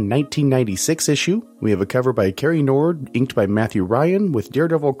July 1996 issue. We have a cover by Kerry Nord, inked by Matthew Ryan, with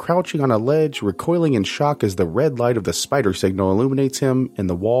Daredevil crouching on a ledge, recoiling in shock as the red light of the spider signal illuminates him and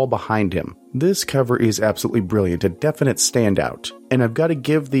the wall behind him. This cover is absolutely brilliant, a definite standout. And I've got to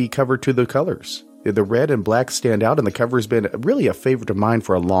give the cover to the colors. The red and black stand out, and the cover has been really a favorite of mine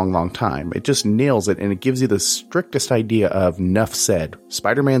for a long, long time. It just nails it, and it gives you the strictest idea of "'nuff said.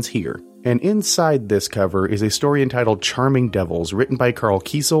 Spider-Man's here." And inside this cover is a story entitled Charming Devils, written by Carl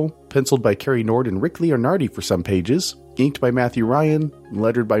Kiesel, penciled by Kerry Nord and Rick Leonardi for some pages, inked by Matthew Ryan,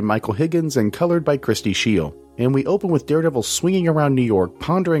 lettered by Michael Higgins, and colored by Christy Scheel. And we open with Daredevil swinging around New York,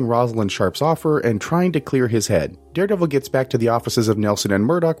 pondering Rosalind Sharp's offer and trying to clear his head. Daredevil gets back to the offices of Nelson and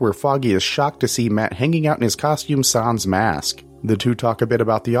Murdoch, where Foggy is shocked to see Matt hanging out in his costume sans mask. The two talk a bit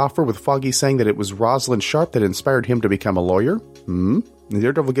about the offer, with Foggy saying that it was Rosalind Sharp that inspired him to become a lawyer.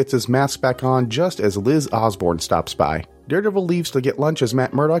 Daredevil gets his mask back on just as Liz Osborne stops by. Daredevil leaves to get lunch as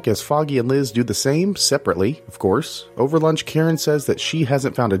Matt Murdock, as Foggy and Liz do the same, separately, of course. Over lunch, Karen says that she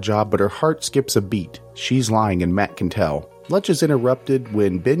hasn't found a job, but her heart skips a beat. She's lying, and Matt can tell. Lunch is interrupted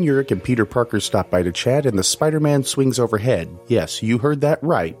when Ben Urich and Peter Parker stop by to chat, and the Spider-Man swings overhead. Yes, you heard that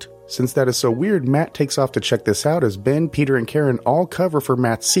right. Since that is so weird, Matt takes off to check this out as Ben, Peter, and Karen all cover for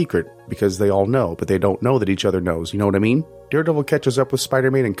Matt's secret, because they all know, but they don't know that each other knows, you know what I mean? Daredevil catches up with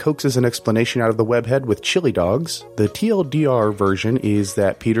Spider-Man and coaxes an explanation out of the webhead with chili dogs. The TLDR version is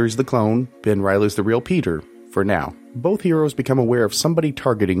that Peter's the clone, Ben Reilly's the real Peter, for now. Both heroes become aware of somebody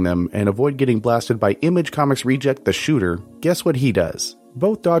targeting them and avoid getting blasted by Image Comics reject the Shooter. Guess what he does?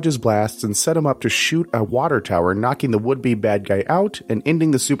 Both dodges blasts and set him up to shoot a water tower, knocking the would-be bad guy out and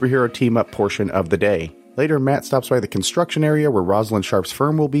ending the superhero team-up portion of the day. Later, Matt stops by the construction area where Rosalind Sharp's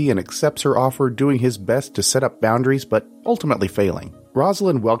firm will be and accepts her offer, doing his best to set up boundaries, but ultimately failing.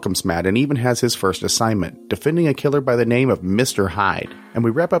 Rosalind welcomes Matt and even has his first assignment, defending a killer by the name of Mr. Hyde. And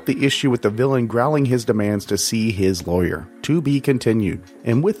we wrap up the issue with the villain growling his demands to see his lawyer. To be continued.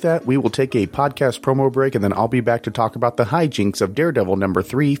 And with that, we will take a podcast promo break, and then I'll be back to talk about the hijinks of Daredevil number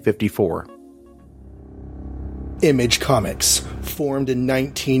 354. Image Comics, formed in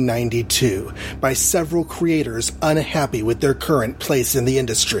 1992 by several creators unhappy with their current place in the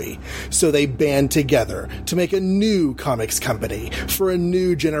industry. So they band together to make a new comics company for a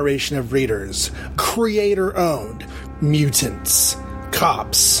new generation of readers. Creator-owned, mutants,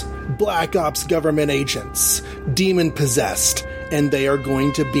 cops, black ops government agents, demon-possessed, and they are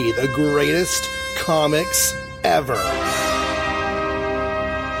going to be the greatest comics ever.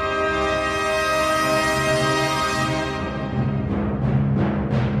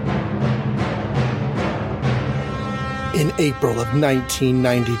 In April of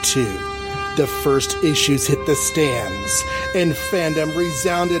 1992, the first issues hit the stands, and fandom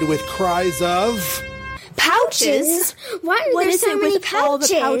resounded with cries of... Pouches? Why are there so many pouches? all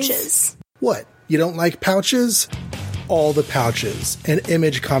the pouches? What, you don't like pouches? All the Pouches, an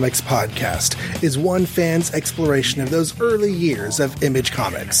Image Comics podcast, is one fan's exploration of those early years of Image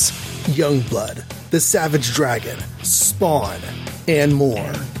Comics. Youngblood, The Savage Dragon, Spawn, and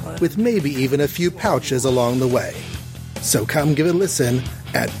more, with maybe even a few pouches along the way. So come give it a listen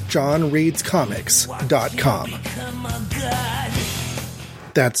at johnreadscomics.com.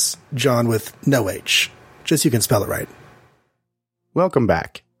 That's John with no H, just so you can spell it right. Welcome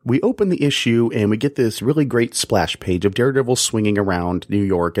back. We open the issue and we get this really great splash page of Daredevil swinging around New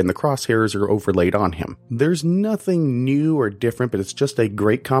York, and the crosshairs are overlaid on him. There's nothing new or different, but it's just a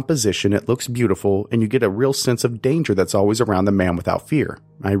great composition. It looks beautiful, and you get a real sense of danger that's always around the man without fear.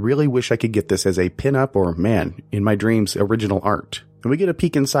 I really wish I could get this as a pin-up or, man, in my dreams, original art. And we get a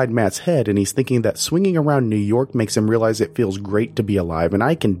peek inside Matt's head, and he's thinking that swinging around New York makes him realize it feels great to be alive, and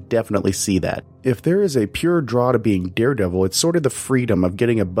I can definitely see that. If there is a pure draw to being Daredevil, it's sort of the freedom of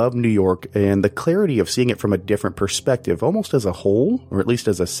getting above New York and the clarity of seeing it from a different perspective, almost as a whole, or at least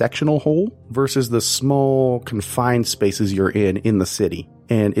as a sectional whole, versus the small, confined spaces you're in the city.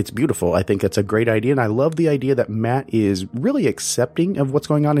 And it's beautiful. I think that's a great idea, and I love the idea that Matt is really accepting of what's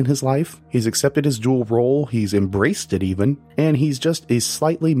going on in his life. He's accepted his dual role, he's embraced it even, and he's just a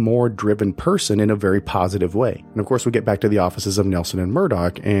slightly more driven person in a very positive way. And of course, we get back to the offices of Nelson and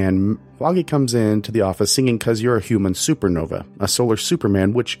Murdoch, and Foggy comes comes into the office singing "'Cause You're a Human Supernova," a solar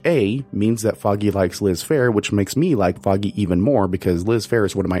Superman, which A, means that Foggy likes Liz Phair, which makes me like Foggy even more because Liz Phair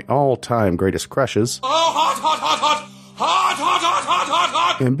is one of my all-time greatest crushes. Oh, hot, hot, hot, hot! Hot, hot, hot, hot, hot,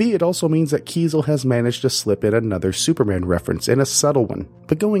 hot! And B, it also means that Kiesel has managed to slip in another Superman reference, and a subtle one.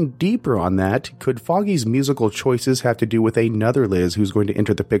 But going deeper on that, could Foggy's musical choices have to do with another Liz who's going to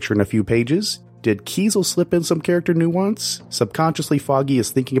enter the picture in a few pages? Did Kiesel slip in some character nuance? Subconsciously, Foggy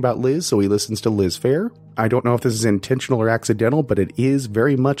is thinking about Liz, so he listens to Liz Phair? I don't know if this is intentional or accidental, but it is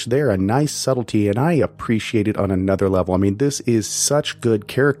very much there, a nice subtlety, and I appreciate it on another level. I mean, this is such good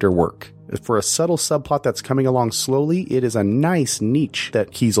character work. For a subtle subplot that's coming along slowly, it is a nice niche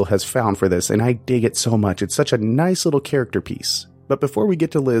that Kiesel has found for this, and I dig it so much. It's such a nice little character piece. But before we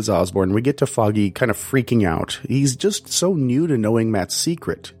get to Liz Osborn, we get to Foggy kind of freaking out. He's just so new to knowing Matt's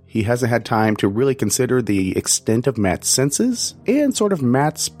secret. He hasn't had time to really consider the extent of Matt's senses, and sort of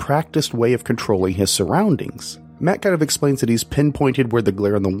Matt's practiced way of controlling his surroundings. Matt kind of explains that he's pinpointed where the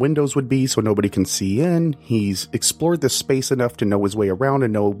glare on the windows would be so nobody can see in. He's explored the space enough to know his way around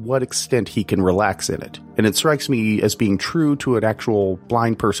and know what extent he can relax in it. And it strikes me as being true to an actual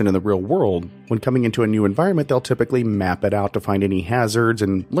blind person in the real world. When coming into a new environment, they'll typically map it out to find any hazards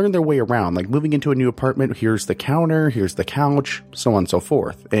and learn their way around. Like moving into a new apartment, here's the counter, here's the couch, so on and so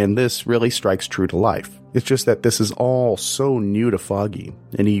forth. And this really strikes true to life. It's just that this is all so new to Foggy,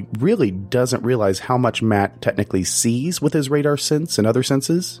 and he really doesn't realize how much Matt technically sees with his radar sense and other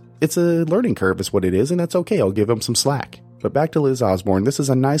senses. It's a learning curve is what it is, and that's okay, I'll give him some slack. But back to Liz Osborn, this is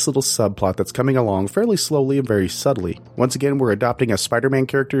a nice little subplot that's coming along fairly slowly and very subtly. Once again, we're adopting a Spider-Man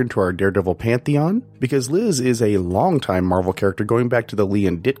character into our Daredevil pantheon, because Liz is a longtime Marvel character going back to the Lee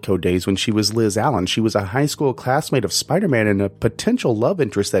and Ditko days when she was Liz Allen. She was a high school classmate of Spider-Man and a potential love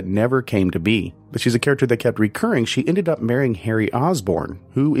interest that never came to be. But she's a character that kept recurring. She ended up marrying Harry Osborn,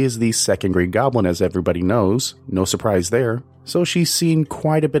 who is the second Green Goblin, as everybody knows. No surprise there. So she's seen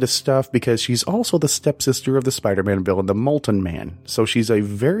quite a bit of stuff because she's also the stepsister of the Spider-Man villain, the Molten Man. So she's a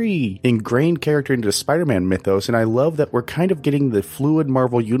very ingrained character into the Spider-Man mythos, and I love that we're kind of getting the fluid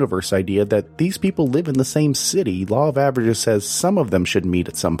Marvel Universe idea that these people live in the same city. Law of Averages says some of them should meet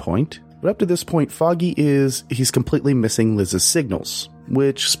at some point. But up to this point, he's completely missing Liz's signals,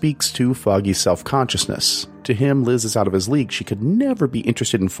 which speaks to Foggy's self-consciousness. To him, Liz is out of his league. She could never be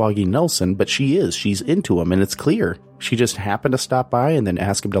interested in Foggy Nelson, but she is. She's into him, and it's clear. She just happened to stop by and then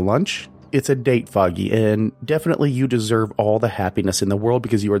ask him to lunch. It's a date, Foggy, and definitely you deserve all the happiness in the world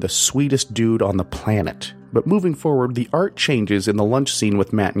because you are the sweetest dude on the planet. But moving forward, the art changes in the lunch scene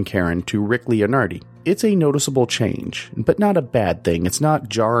with Matt and Karen to Rick Leonardi. It's a noticeable change, but not a bad thing. It's not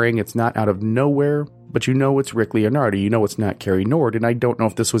jarring, it's not out of nowhere, but you know it's Rick Leonardi, you know it's not Carrie Nord, and I don't know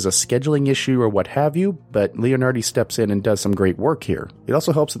if this was a scheduling issue or what have you, but Leonardi steps in and does some great work here. It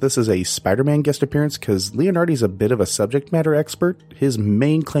also helps that this is a Spider-Man guest appearance because Leonardi's a bit of a subject matter expert. His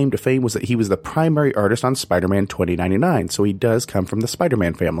main claim to fame was that he was the primary artist on Spider-Man 2099, so he does come from the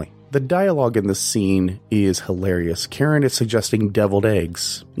Spider-Man family. The dialogue in this scene is hilarious. Karen is suggesting deviled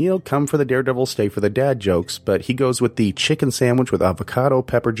eggs. Come for the Daredevil, stay for the dad jokes, but he goes with the chicken sandwich with avocado,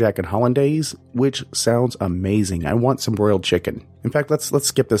 pepper jack, and hollandaise, which sounds amazing. I want some broiled chicken. In fact, let's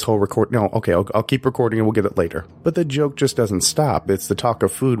skip this whole record. No, okay, I'll keep recording and we'll get it later. But the joke just doesn't stop. It's the talk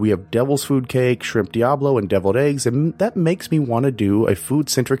of food. We have devil's food cake, shrimp Diablo, and deviled eggs, and that makes me want to do a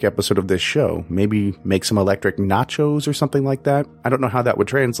food-centric episode of this show. Maybe make some electric nachos or something like that. I don't know how that would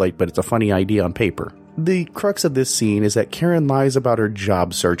translate, but it's a funny idea on paper. The crux of this scene is that Karen lies about her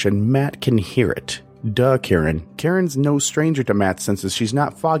job search, and Matt can hear it. Duh, Karen. Karen's no stranger to Matt's senses. She's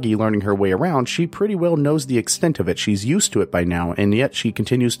not Foggy learning her way around. She pretty well knows the extent of it. She's used to it by now, and yet she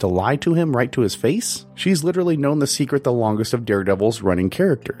continues to lie to him right to his face? She's literally known the secret the longest of Daredevil's running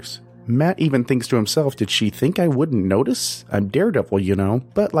characters. Matt even thinks to himself, did she think I wouldn't notice? I'm Daredevil,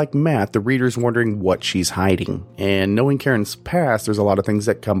 But like Matt, the reader's wondering what she's hiding. And knowing Karen's past, there's a lot of things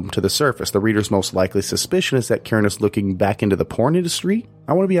that come to the surface. The reader's most likely suspicion is that Karen is looking back into the porn industry.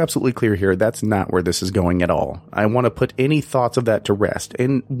 I want to be absolutely clear here, that's not where this is going at all. I want to put any thoughts of that to rest.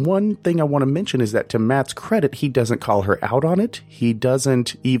 And one thing I want to mention is that to Matt's credit, he doesn't call her out on it. He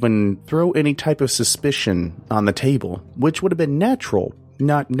doesn't even throw any type of suspicion on the table, which would have been natural.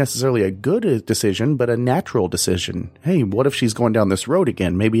 Not necessarily a good decision, but a natural decision. Hey, what if she's going down this road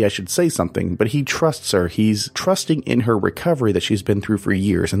again? Maybe I should say something. But he trusts her. He's trusting in her recovery that she's been through for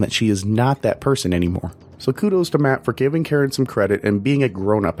years and that she is not that person anymore. So kudos to Matt for giving Karen some credit and being a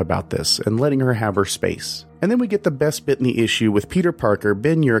grown-up about this and letting her have her space. And then we get the best bit in the issue with Peter Parker,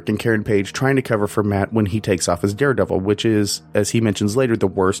 Ben Urich, and Karen Page trying to cover for Matt when he takes off as Daredevil, which is, as he mentions later, the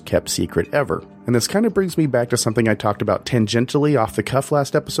worst kept secret ever. And this kind of brings me back to something I talked about tangentially off the cuff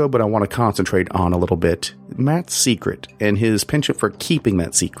last episode, but I want to concentrate on a little bit. Matt's secret and his penchant for keeping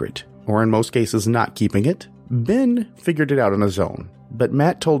that secret, or in most cases not keeping it. Ben figured it out on his own. But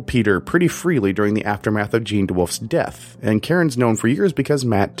Matt told Peter pretty freely during the aftermath of Jean DeWolf's death, and Karen's known for years because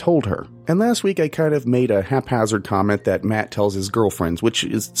Matt told her. And last week I kind of made a haphazard comment that Matt tells his girlfriends, which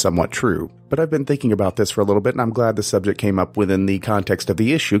is somewhat true. But I've been thinking about this for a little bit, and I'm glad the subject came up within the context of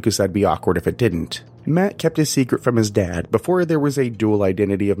the issue, because that'd be awkward if it didn't. Matt kept his secret from his dad. Before there was a dual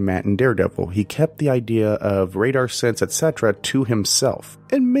identity of Matt and Daredevil, he kept the idea of radar sense, etc. to himself.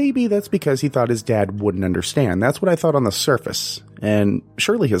 And maybe that's because he thought his dad wouldn't understand. That's what I thought on the surface. And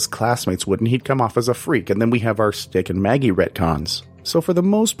surely his classmates wouldn't. He'd come off as a freak. And then we have our Stick and Maggie retcons. So for the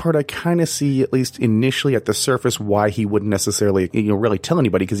most part, I kind of see, at least initially at the surface, why he wouldn't necessarily, really tell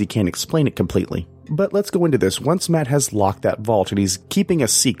anybody, because he can't explain it completely. But let's go into this. Once Matt has locked that vault and he's keeping a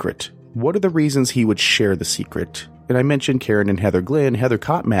secret, what are the reasons he would share the secret? And I mentioned Karen and Heather Glenn. Heather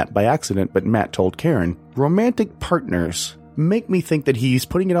caught Matt by accident, but Matt told Karen. Romantic partners make me think that he's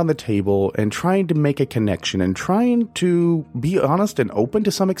putting it on the table and trying to make a connection and trying to be honest and open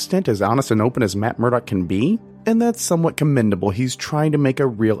to some extent, as honest and open as Matt Murdock can be. And that's somewhat commendable. He's trying to make a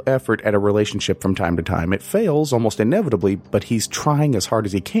real effort at a relationship from time to time. It fails almost inevitably, but he's trying as hard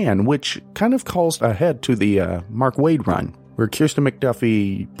as he can, which kind of calls ahead to the Mark Waid run, where Kirsten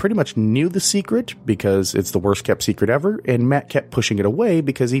McDuffie pretty much knew the secret because it's the worst kept secret ever, and Matt kept pushing it away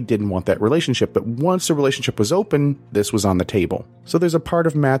because he didn't want that relationship. But once the relationship was open, this was on the table. So there's a part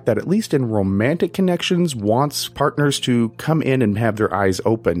of Matt that, at least in romantic connections, wants partners to come in and have their eyes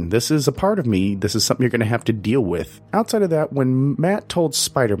open. This is a part of me. This is something you're going to have to deal with. Outside of that, when Matt told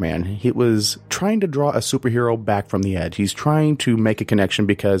Spider-Man, he was trying to draw a superhero back from the edge. He's trying to make a connection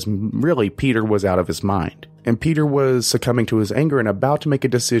because really Peter was out of his mind. And Peter was succumbing to his anger and about to make a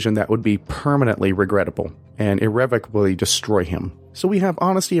decision that would be permanently regrettable and irrevocably destroy him. So we have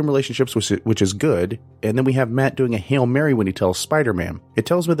honesty in relationships, which is good, and then we have Matt doing a Hail Mary when he tells Spider-Man. It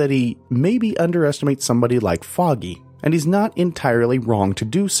tells me that he maybe underestimates somebody like Foggy, and he's not entirely wrong to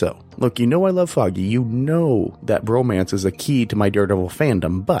do so. Look, you know I love Foggy. You know that bromance is a key to my Daredevil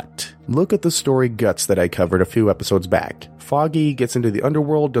fandom, but look at the story Guts that I covered a few episodes back. Foggy gets into the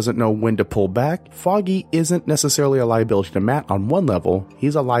underworld, doesn't know when to pull back. Foggy isn't necessarily a liability to Matt on one level,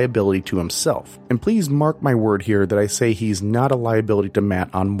 he's a liability to himself. And please mark my word here that I say he's not a liability to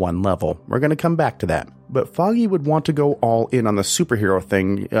Matt on one level. We're going to come back to that. But Foggy would want to go all in on the superhero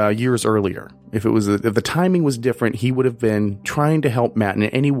thing years earlier. If the timing was different, he would have been trying to help Matt in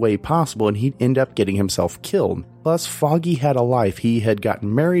any way possible, and he'd end up getting himself killed. Plus, Foggy had a life. He had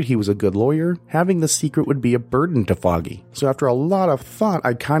gotten married. He was a good lawyer. Having the secret would be a burden to Foggy. So after a lot of thought,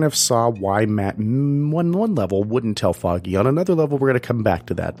 I kind of saw why Matt, on one level, wouldn't tell Foggy. On another level, we're going to come back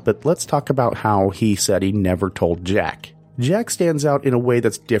to that. But let's talk about how he said he never told Jack. Jack stands out in a way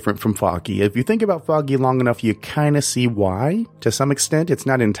that's different from Foggy. If you think about Foggy long enough, you kind of see why. To some extent, it's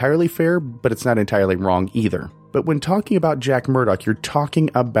not entirely fair, but it's not entirely wrong either. But when talking about Jack Murdock, you're talking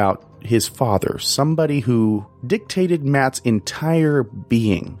about his father, somebody who dictated Matt's entire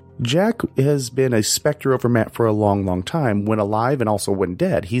being. Jack has been a specter over Matt for a long, long time, when alive and also when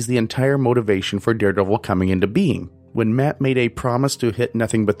dead. He's the entire motivation for Daredevil coming into being. When Matt made a promise to hit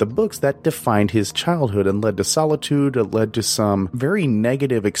nothing but the books, that defined his childhood and led to solitude. It led to some very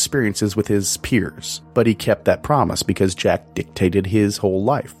negative experiences with his peers. But he kept that promise because Jack dictated his whole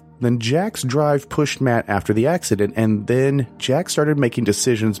life. Then Jack's drive pushed Matt after the accident, and then Jack started making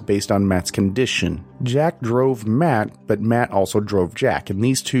decisions based on Matt's condition. Jack drove Matt, but Matt also drove Jack, and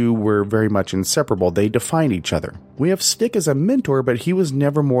these two were very much inseparable. They defined each other. We have Stick as a mentor, but he was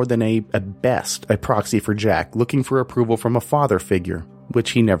never more than a proxy for Jack, looking for approval from a father figure,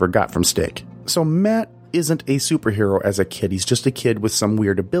 which he never got from Stick. So Matt isn't a superhero as a kid. He's just a kid with some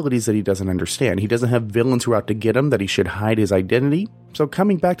weird abilities that he doesn't understand. He doesn't have villains who are out to get him, that he should hide his identity. So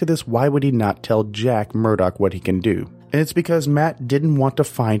coming back to this, why would he not tell Jack Murdock what he can do? And it's because Matt didn't want to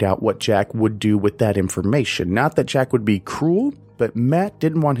find out what Jack would do with that information. Not that Jack would be cruel, but Matt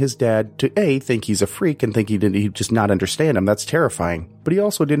didn't want his dad to think he's a freak and think he'd just not understand him. That's terrifying. But he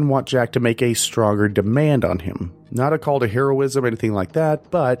also didn't want Jack to make a stronger demand on him. Not a call to heroism or anything like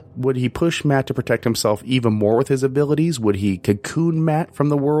that, but would he push Matt to protect himself even more with his abilities? Would he cocoon Matt from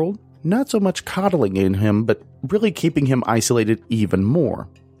the world? Not so much coddling in him, but really keeping him isolated even more.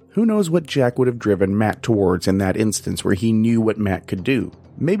 Who knows what Jack would have driven Matt towards in that instance where he knew what Matt could do?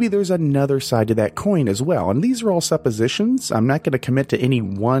 Maybe there's another side to that coin as well, and these are all suppositions. I'm not going to commit to any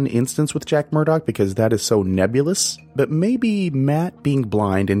one instance with Jack Murdoch because that is so nebulous, but maybe Matt being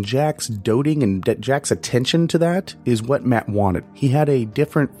blind and Jack's doting and Jack's attention to that is what Matt wanted. He had a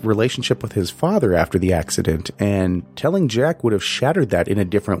different relationship with his father after the accident, and telling Jack would have shattered that in a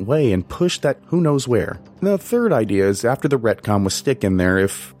different way and pushed that who knows where. The third idea is after the retcon with Stick in there,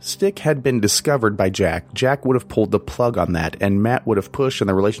 if Stick had been discovered by Jack, Jack would have pulled the plug on that, and Matt would have pushed and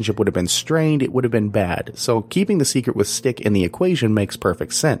the relationship would have been strained, it would have been bad. So keeping the secret with Stick in the equation makes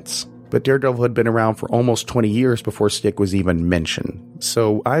perfect sense. But Daredevil had been around for almost 20 years before Stick was even mentioned.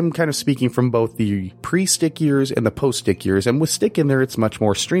 So I'm kind of speaking from both the pre-Stick years and the post-Stick years, and with Stick in there, it's much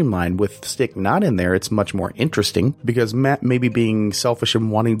more streamlined. With Stick not in there, it's much more interesting, because Matt maybe being selfish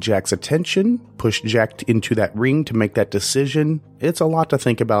and wanting Jack's attention, pushed Jack into that ring to make that decision. It's a lot to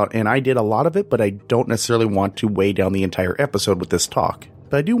think about, and I did a lot of it, but I don't necessarily want to weigh down the entire episode with this talk.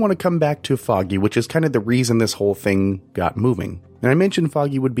 But I do want to come back to Foggy, which is kind of the reason this whole thing got moving. And I mentioned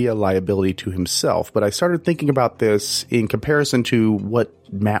Foggy would be a liability to himself, but I started thinking about this in comparison to what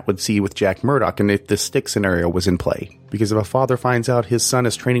Matt would see with Jack Murdoch and if the Stick scenario was in play. Because if a father finds out his son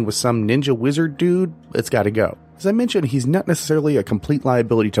is training with some ninja wizard dude, it's gotta go. As I mentioned, he's not necessarily a complete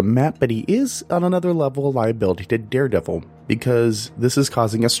liability to Matt, but he is on another level a liability to Daredevil, because this is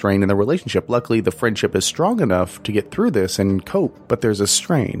causing a strain in the relationship. Luckily, the friendship is strong enough to get through this and cope, but there's a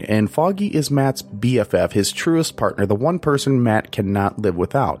strain, and Foggy is Matt's BFF, his truest partner, the one person Matt cannot live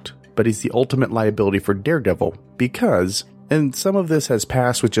without. But he's the ultimate liability for Daredevil, because... and some of this has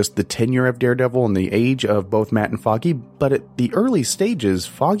passed with just the tenure of Daredevil and the age of both Matt and Foggy, but at the early stages,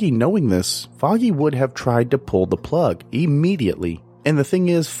 Foggy knowing this, Foggy would have tried to pull the plug immediately. And the thing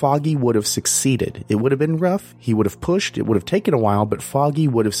is, Foggy would have succeeded. It would have been rough, he would have pushed, it would have taken a while, but Foggy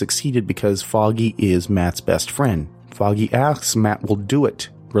would have succeeded because Foggy is Matt's best friend. Foggy asks, Matt will do it.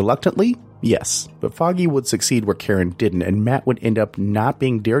 Reluctantly? Yes, but Foggy would succeed where Karen didn't, and Matt would end up not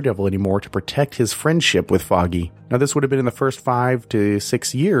being Daredevil anymore to protect his friendship with Foggy. Now, this would have been in the first 5 to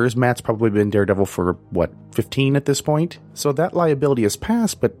 6 years. Matt's probably been Daredevil for, 15 at this point? So that liability is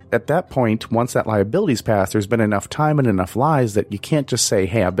passed, but at that point, once that liability's passed, there's been enough time and enough lies that you can't just say,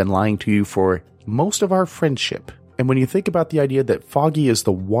 hey, I've been lying to you for most of our friendship. And when you think about the idea that Foggy is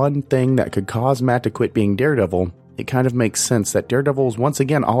the one thing that could cause Matt to quit being Daredevil, it kind of makes sense that Daredevil is once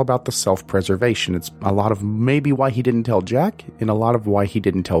again all about the self-preservation. It's a lot of maybe why he didn't tell Jack and a lot of why he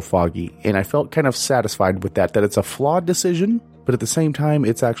didn't tell Foggy. And I felt kind of satisfied with that it's a flawed decision, but at the same time,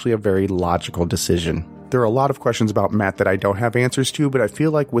 it's actually a very logical decision. There are a lot of questions about Matt that I don't have answers to, but I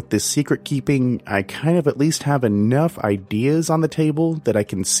feel like with this secret keeping, I kind of at least have enough ideas on the table that I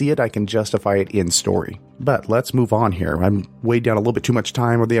can see it, I can justify it in story. But let's move on here. I'm weighed down a little bit too much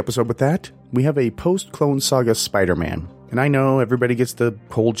time on the episode with that. We have a post-Clone Saga Spider-Man. And I know everybody gets the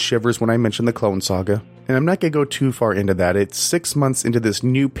cold shivers when I mention the Clone Saga. And I'm not going to go too far into that. It's 6 months into this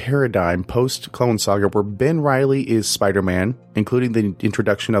new paradigm post-Clone Saga where Ben Reilly is Spider-Man, including the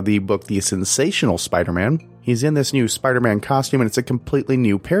introduction of the book The Sensational Spider-Man. He's in this new Spider-Man costume and it's a completely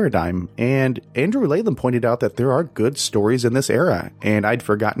new paradigm. And Andrew Leyland pointed out that there are good stories in this era. And I'd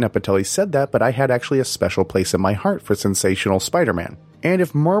forgotten up until he said that, but I had actually a special place in my heart for Sensational Spider-Man. And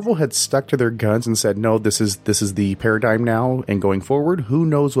if Marvel had stuck to their guns and said, no, this is the paradigm now and going forward, who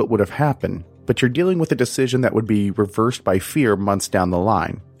knows what would have happened? But you're dealing with a decision that would be reversed by fear months down the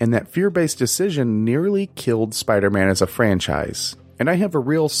line. And that fear-based decision nearly killed Spider-Man as a franchise. And I have a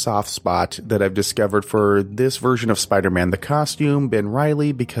real soft spot that I've discovered for this version of Spider-Man, the costume, Ben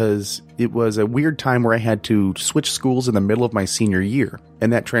Reilly, because it was a weird time where I had to switch schools in the middle of my senior year.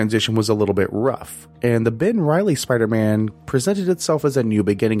 And that transition was a little bit rough. And the Ben Reilly Spider-Man presented itself as a new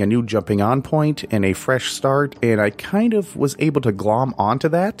beginning, a new jumping on point, and a fresh start. And I kind of was able to glom onto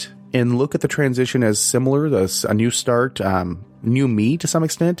that and look at the transition as similar, a new start, new me to some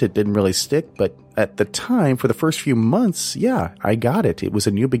extent. It didn't really stick, but at the time, for the first few months, yeah, I got it. It was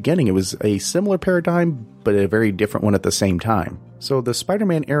a new beginning. It was a similar paradigm, but a very different one at the same time. So the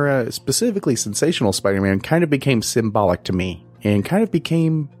Spider-Man era, specifically Sensational Spider-Man, kind of became symbolic to me and kind of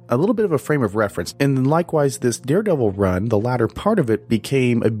became a little bit of a frame of reference. And likewise, this Daredevil run, the latter part of it,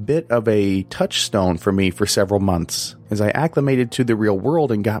 became a bit of a touchstone for me for several months as I acclimated to the real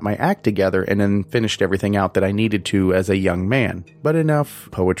world and got my act together and then finished everything out that I needed to as a young man. But enough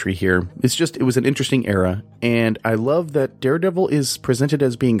poetry here. It was an interesting era, and I love that Daredevil is presented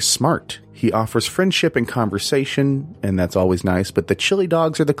as being smart. He offers friendship and conversation, and that's always nice, but the chili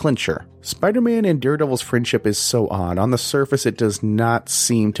dogs are the clincher. Spider-Man and Daredevil's friendship is so odd. On the surface, it does not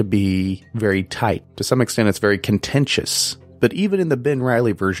seem to be very tight. To some extent, it's very contentious. But even in the Ben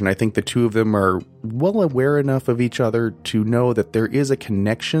Reilly version, I think the two of them are well aware enough of each other to know that there is a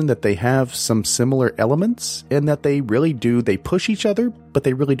connection, that they have some similar elements, and that they push each other, but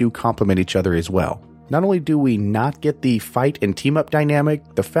they really do complement each other as well. Not only do we not get the fight and team-up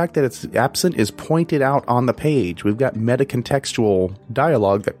dynamic, the fact that it's absent is pointed out on the page. We've got meta-contextual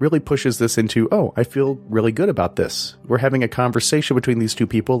dialogue that really pushes this into, oh, I feel really good about this. We're having a conversation between these two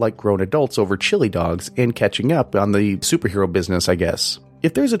people like grown adults over chili dogs and catching up on the superhero business, I guess.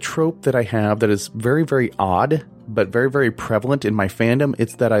 If there's a trope that I have that is very, very odd, but very, very prevalent in my fandom,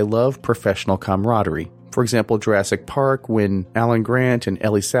 it's that I love professional camaraderie. For example, Jurassic Park, when Alan Grant and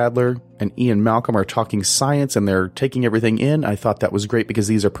Ellie Sattler and Ian Malcolm are talking science and they're taking everything in, I thought that was great because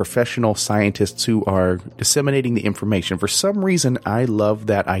these are professional scientists who are disseminating the information. For some reason, I love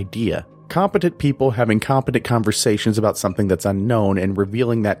that idea. Competent people having competent conversations about something that's unknown and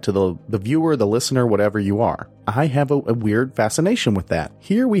revealing that to the viewer, the listener, whatever you are. I have a weird fascination with that.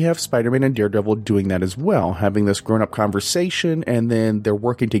 Here we have Spider-Man and Daredevil doing that as well, having this grown-up conversation, and then they're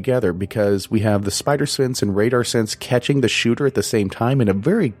working together because we have the spider sense and radar sense catching the shooter at the same time in a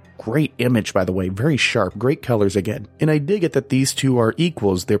very great image, by the way, very sharp, great colors again. And I dig it that these two are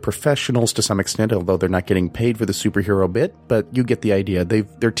equals. They're professionals to some extent, although they're not getting paid for the superhero bit, but you get the idea.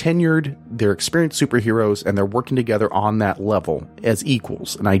 They're tenured, they're experienced superheroes, and they're working together on that level as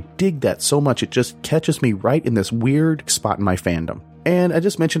equals. And I dig that so much, it just catches me right in this weird spot in my fandom. And I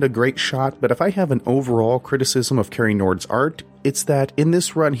just mentioned a great shot, but if I have an overall criticism of Cary Nord's art, it's that in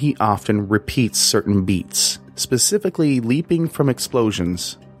this run he often repeats certain beats, specifically leaping from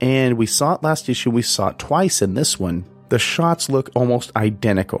explosions. And we saw it last issue, we saw it twice in this one. The shots look almost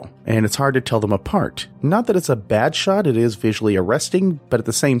identical, and it's hard to tell them apart. Not that it's a bad shot, it is visually arresting, but at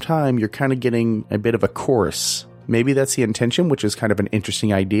the same time, you're kind of getting a bit of a chorus. Maybe that's the intention, which is kind of an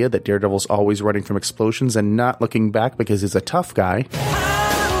interesting idea, that Daredevil's always running from explosions and not looking back because he's a tough guy.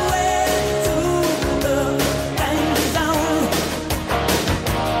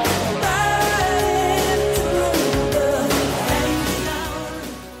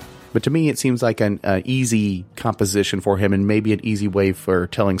 But to me, it seems like an easy composition for him and maybe an easy way for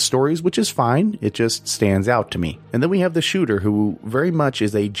telling stories, which is fine. It just stands out to me. And then we have the shooter, who very much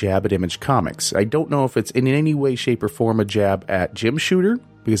is a jab at Image Comics. I don't know if it's in any way, shape, or form a jab at Jim Shooter,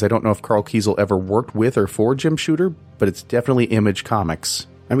 because I don't know if Carl Kiesel ever worked with or for Jim Shooter, but it's definitely Image Comics.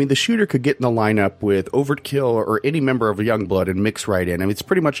 I mean, the shooter could get in the lineup with Overkill or any member of Youngblood and mix right in. I mean, it's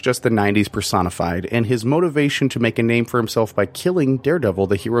pretty much just the 90s personified, and his motivation to make a name for himself by killing Daredevil,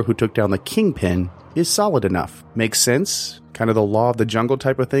 the hero who took down the Kingpin, is solid enough. Makes sense, kind of the law of the jungle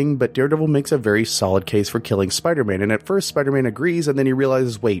type of thing, but Daredevil makes a very solid case for killing Spider-Man, and at first Spider-Man agrees, and then he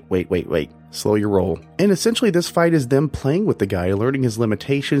realizes, wait, slow your roll. And essentially this fight is them playing with the guy, learning his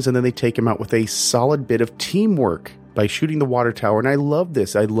limitations, and then they take him out with a solid bit of teamwork by shooting the water tower, and I love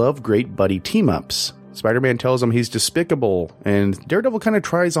this. I love great buddy team-ups. Spider-Man tells him he's despicable, and Daredevil kind of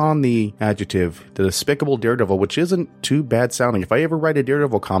tries on the adjective, the despicable Daredevil, which isn't too bad sounding. If I ever write a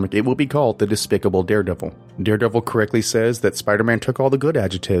Daredevil comic, it will be called The Despicable Daredevil. Daredevil correctly says that Spider-Man took all the good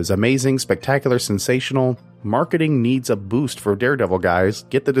adjectives: amazing, spectacular, sensational. Marketing needs a boost for Daredevil, guys.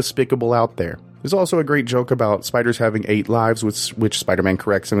 Get the despicable out there. There's also a great joke about spiders having 8 lives, which Spider-Man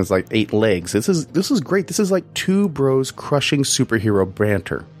corrects him as like 8 legs. This is great. This is like two bros crushing superhero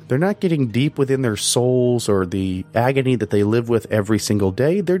banter. They're not getting deep within their souls or the agony that they live with every single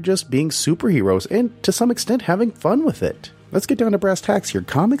day. They're just being superheroes and, to some extent, having fun with it. Let's get down to brass tacks here.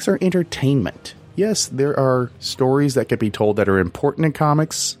 Comics are entertainment. Yes, there are stories that can be told that are important in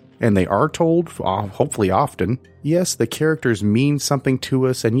comics, and they are told, hopefully often. Yes, the characters mean something to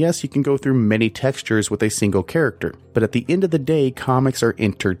us, and yes, you can go through many textures with a single character. But at the end of the day, comics are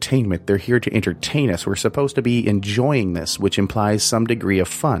entertainment. They're here to entertain us. We're supposed to be enjoying this, which implies some degree of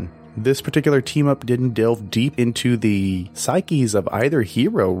fun. This particular team-up didn't delve deep into the psyches of either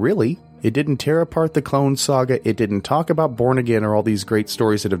hero, really. It didn't tear apart the Clone Saga. It didn't talk about Born Again or all these great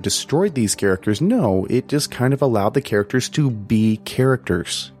stories that have destroyed these characters. No, it just kind of allowed the characters to be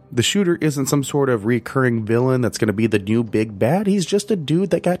characters. The shooter isn't some sort of recurring villain that's going to be the new big bad. He's just a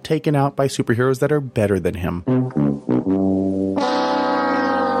dude that got taken out by superheroes that are better than him.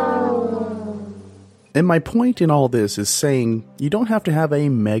 And my point in all this is saying you don't have to have a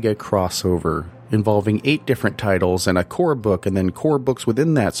mega crossover involving 8 different titles and a core book and then core books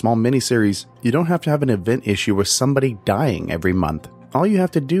within that, small miniseries. You don't have to have an event issue with somebody dying every month. All you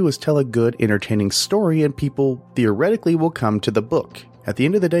have to do is tell a good, entertaining story and people theoretically will come to the book. At the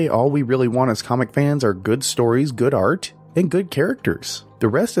end of the day, all we really want as comic fans are good stories, good art, and good characters. The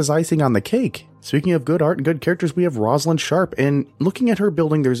rest is icing on the cake. Speaking of good art and good characters, we have Rosalind Sharp, and looking at her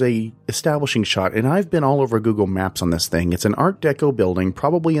building, there's a establishing shot, and I've been all over Google Maps on this thing. It's an Art Deco building,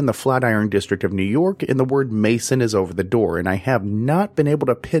 probably in the Flatiron district of New York, and the word Mason is over the door, and I have not been able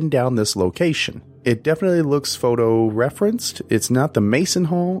to pin down this location. It definitely looks photo referenced. It's not the Mason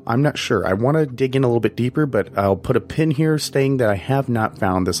Hall. I'm not sure. I want to dig in a little bit deeper, but I'll put a pin here stating that I have not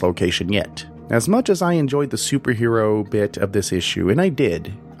found this location yet. As much as I enjoyed the superhero bit of this issue, and I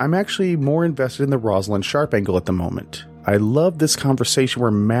did, I'm actually more invested in the Rosalind Sharp angle at the moment. I love this conversation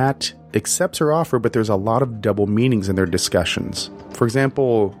where Matt accepts her offer, but there's a lot of double meanings in their discussions. For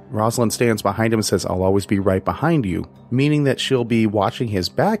example, Rosalind stands behind him and says, "I'll always be right behind you," meaning that she'll be watching his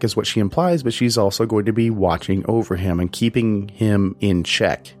back is what she implies, but she's also going to be watching over him and keeping him in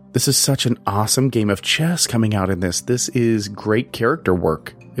check. This is such an awesome game of chess coming out in this. This is great character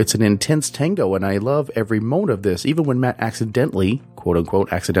work. It's an intense tango, and I love every moment of this. Even when Matt accidentally,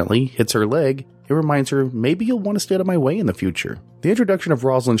 quote-unquote accidentally, hits her leg, it reminds her, maybe you'll want to stay out of my way in the future. The introduction of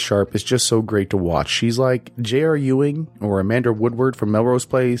Rosalind Sharp is just so great to watch. She's like J.R. Ewing or Amanda Woodward from Melrose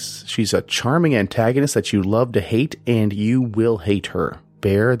Place. She's a charming antagonist that you love to hate, and you will hate her.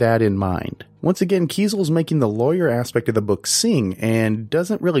 Bear that in mind. Once again, Kiesel's making the lawyer aspect of the book sing, and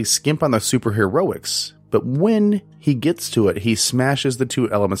doesn't really skimp on the superheroics. But when he gets to it, he smashes the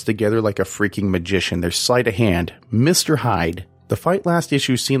two elements together like a freaking magician. There's sleight of hand. Mr. Hyde. The fight last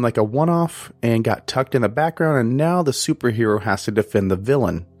issue seemed like a one-off and got tucked in the background, and now the superhero has to defend the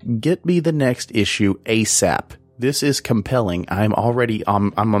villain. Get me the next issue ASAP. This is compelling.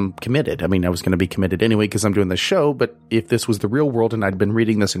 I'm committed. I mean, I was going to be committed anyway because I'm doing the show, but if this was the real world and I'd been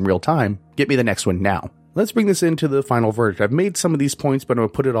reading this in real time, get me the next one now. Let's bring this into the final verdict. I've made some of these points, but I'm going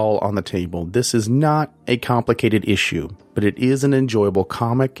to put it all on the table. This is not a complicated issue, but it is an enjoyable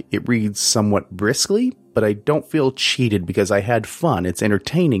comic. It reads somewhat briskly, but I don't feel cheated because I had fun. It's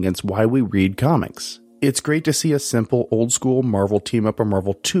entertaining. It's why we read comics. It's great to see a simple, old-school Marvel team-up or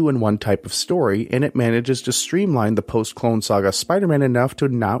Marvel 2-in-1 type of story, and it manages to streamline the post-Clone Saga Spider-Man enough to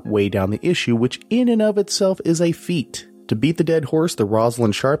not weigh down the issue, which in and of itself is a feat. To beat the dead horse, the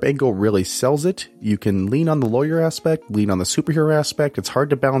Rosalind Sharp angle really sells it. You can lean on the lawyer aspect, lean on the superhero aspect. It's hard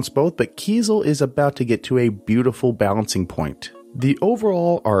to balance both, but Kiesel is about to get to a beautiful balancing point. The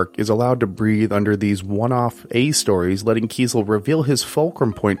overall arc is allowed to breathe under these one-off A stories, letting Kiesel reveal his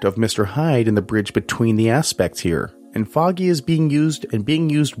fulcrum point of Mr. Hyde in the bridge between the aspects here. And Foggy is being used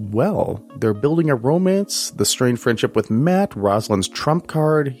well. They're building a romance, the strained friendship with Matt, Rosalind's trump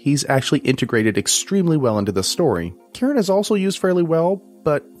card. He's actually integrated extremely well into the story. Karen is also used fairly well,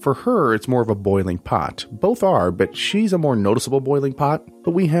 but for her, it's more of a boiling pot. Both are, but she's a more noticeable boiling pot.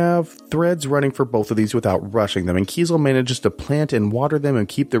 But we have threads running for both of these without rushing them, and Kiesel manages to plant and water them and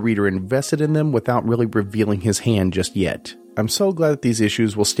keep the reader invested in them without really revealing his hand just yet. I'm so glad that these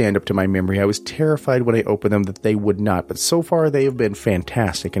issues will stand up to my memory. I was terrified when I opened them that they would not, but so far they have been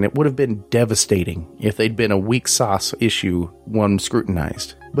fantastic, and it would have been devastating if they'd been a weak sauce issue, one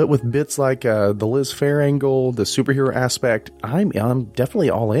scrutinized. But with bits like the Liz Phair angle, the superhero aspect, I'm definitely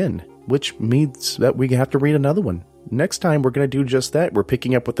all in, which means that we have to read another one. Next time, we're going to do just that. We're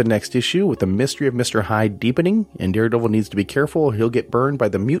picking up with the next issue with the mystery of Mr. Hyde deepening, and Daredevil needs to be careful or he'll get burned by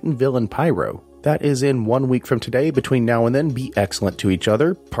the mutant villain Pyro. That is in 1 week from today. Between now and then, be excellent to each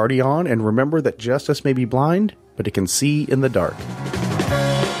other, party on, and remember that justice may be blind, but it can see in the dark.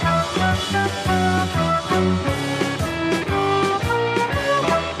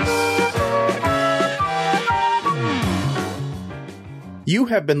 You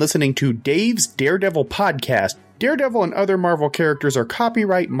have been listening to Dave's Daredevil podcast. Daredevil and other Marvel characters are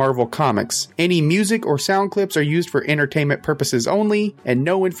copyright Marvel Comics. Any music or sound clips are used for entertainment purposes only, and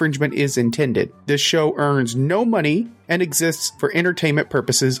no infringement is intended. This show earns no money and exists for entertainment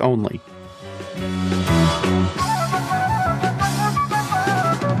purposes only.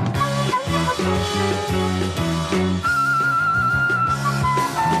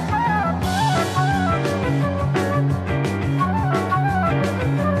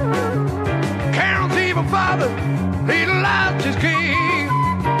 He lost his king.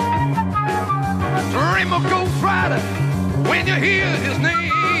 Dream of Ghost Rider when you hear his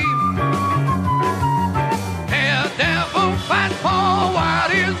name. Daredevil fight for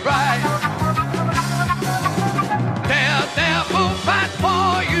what is right.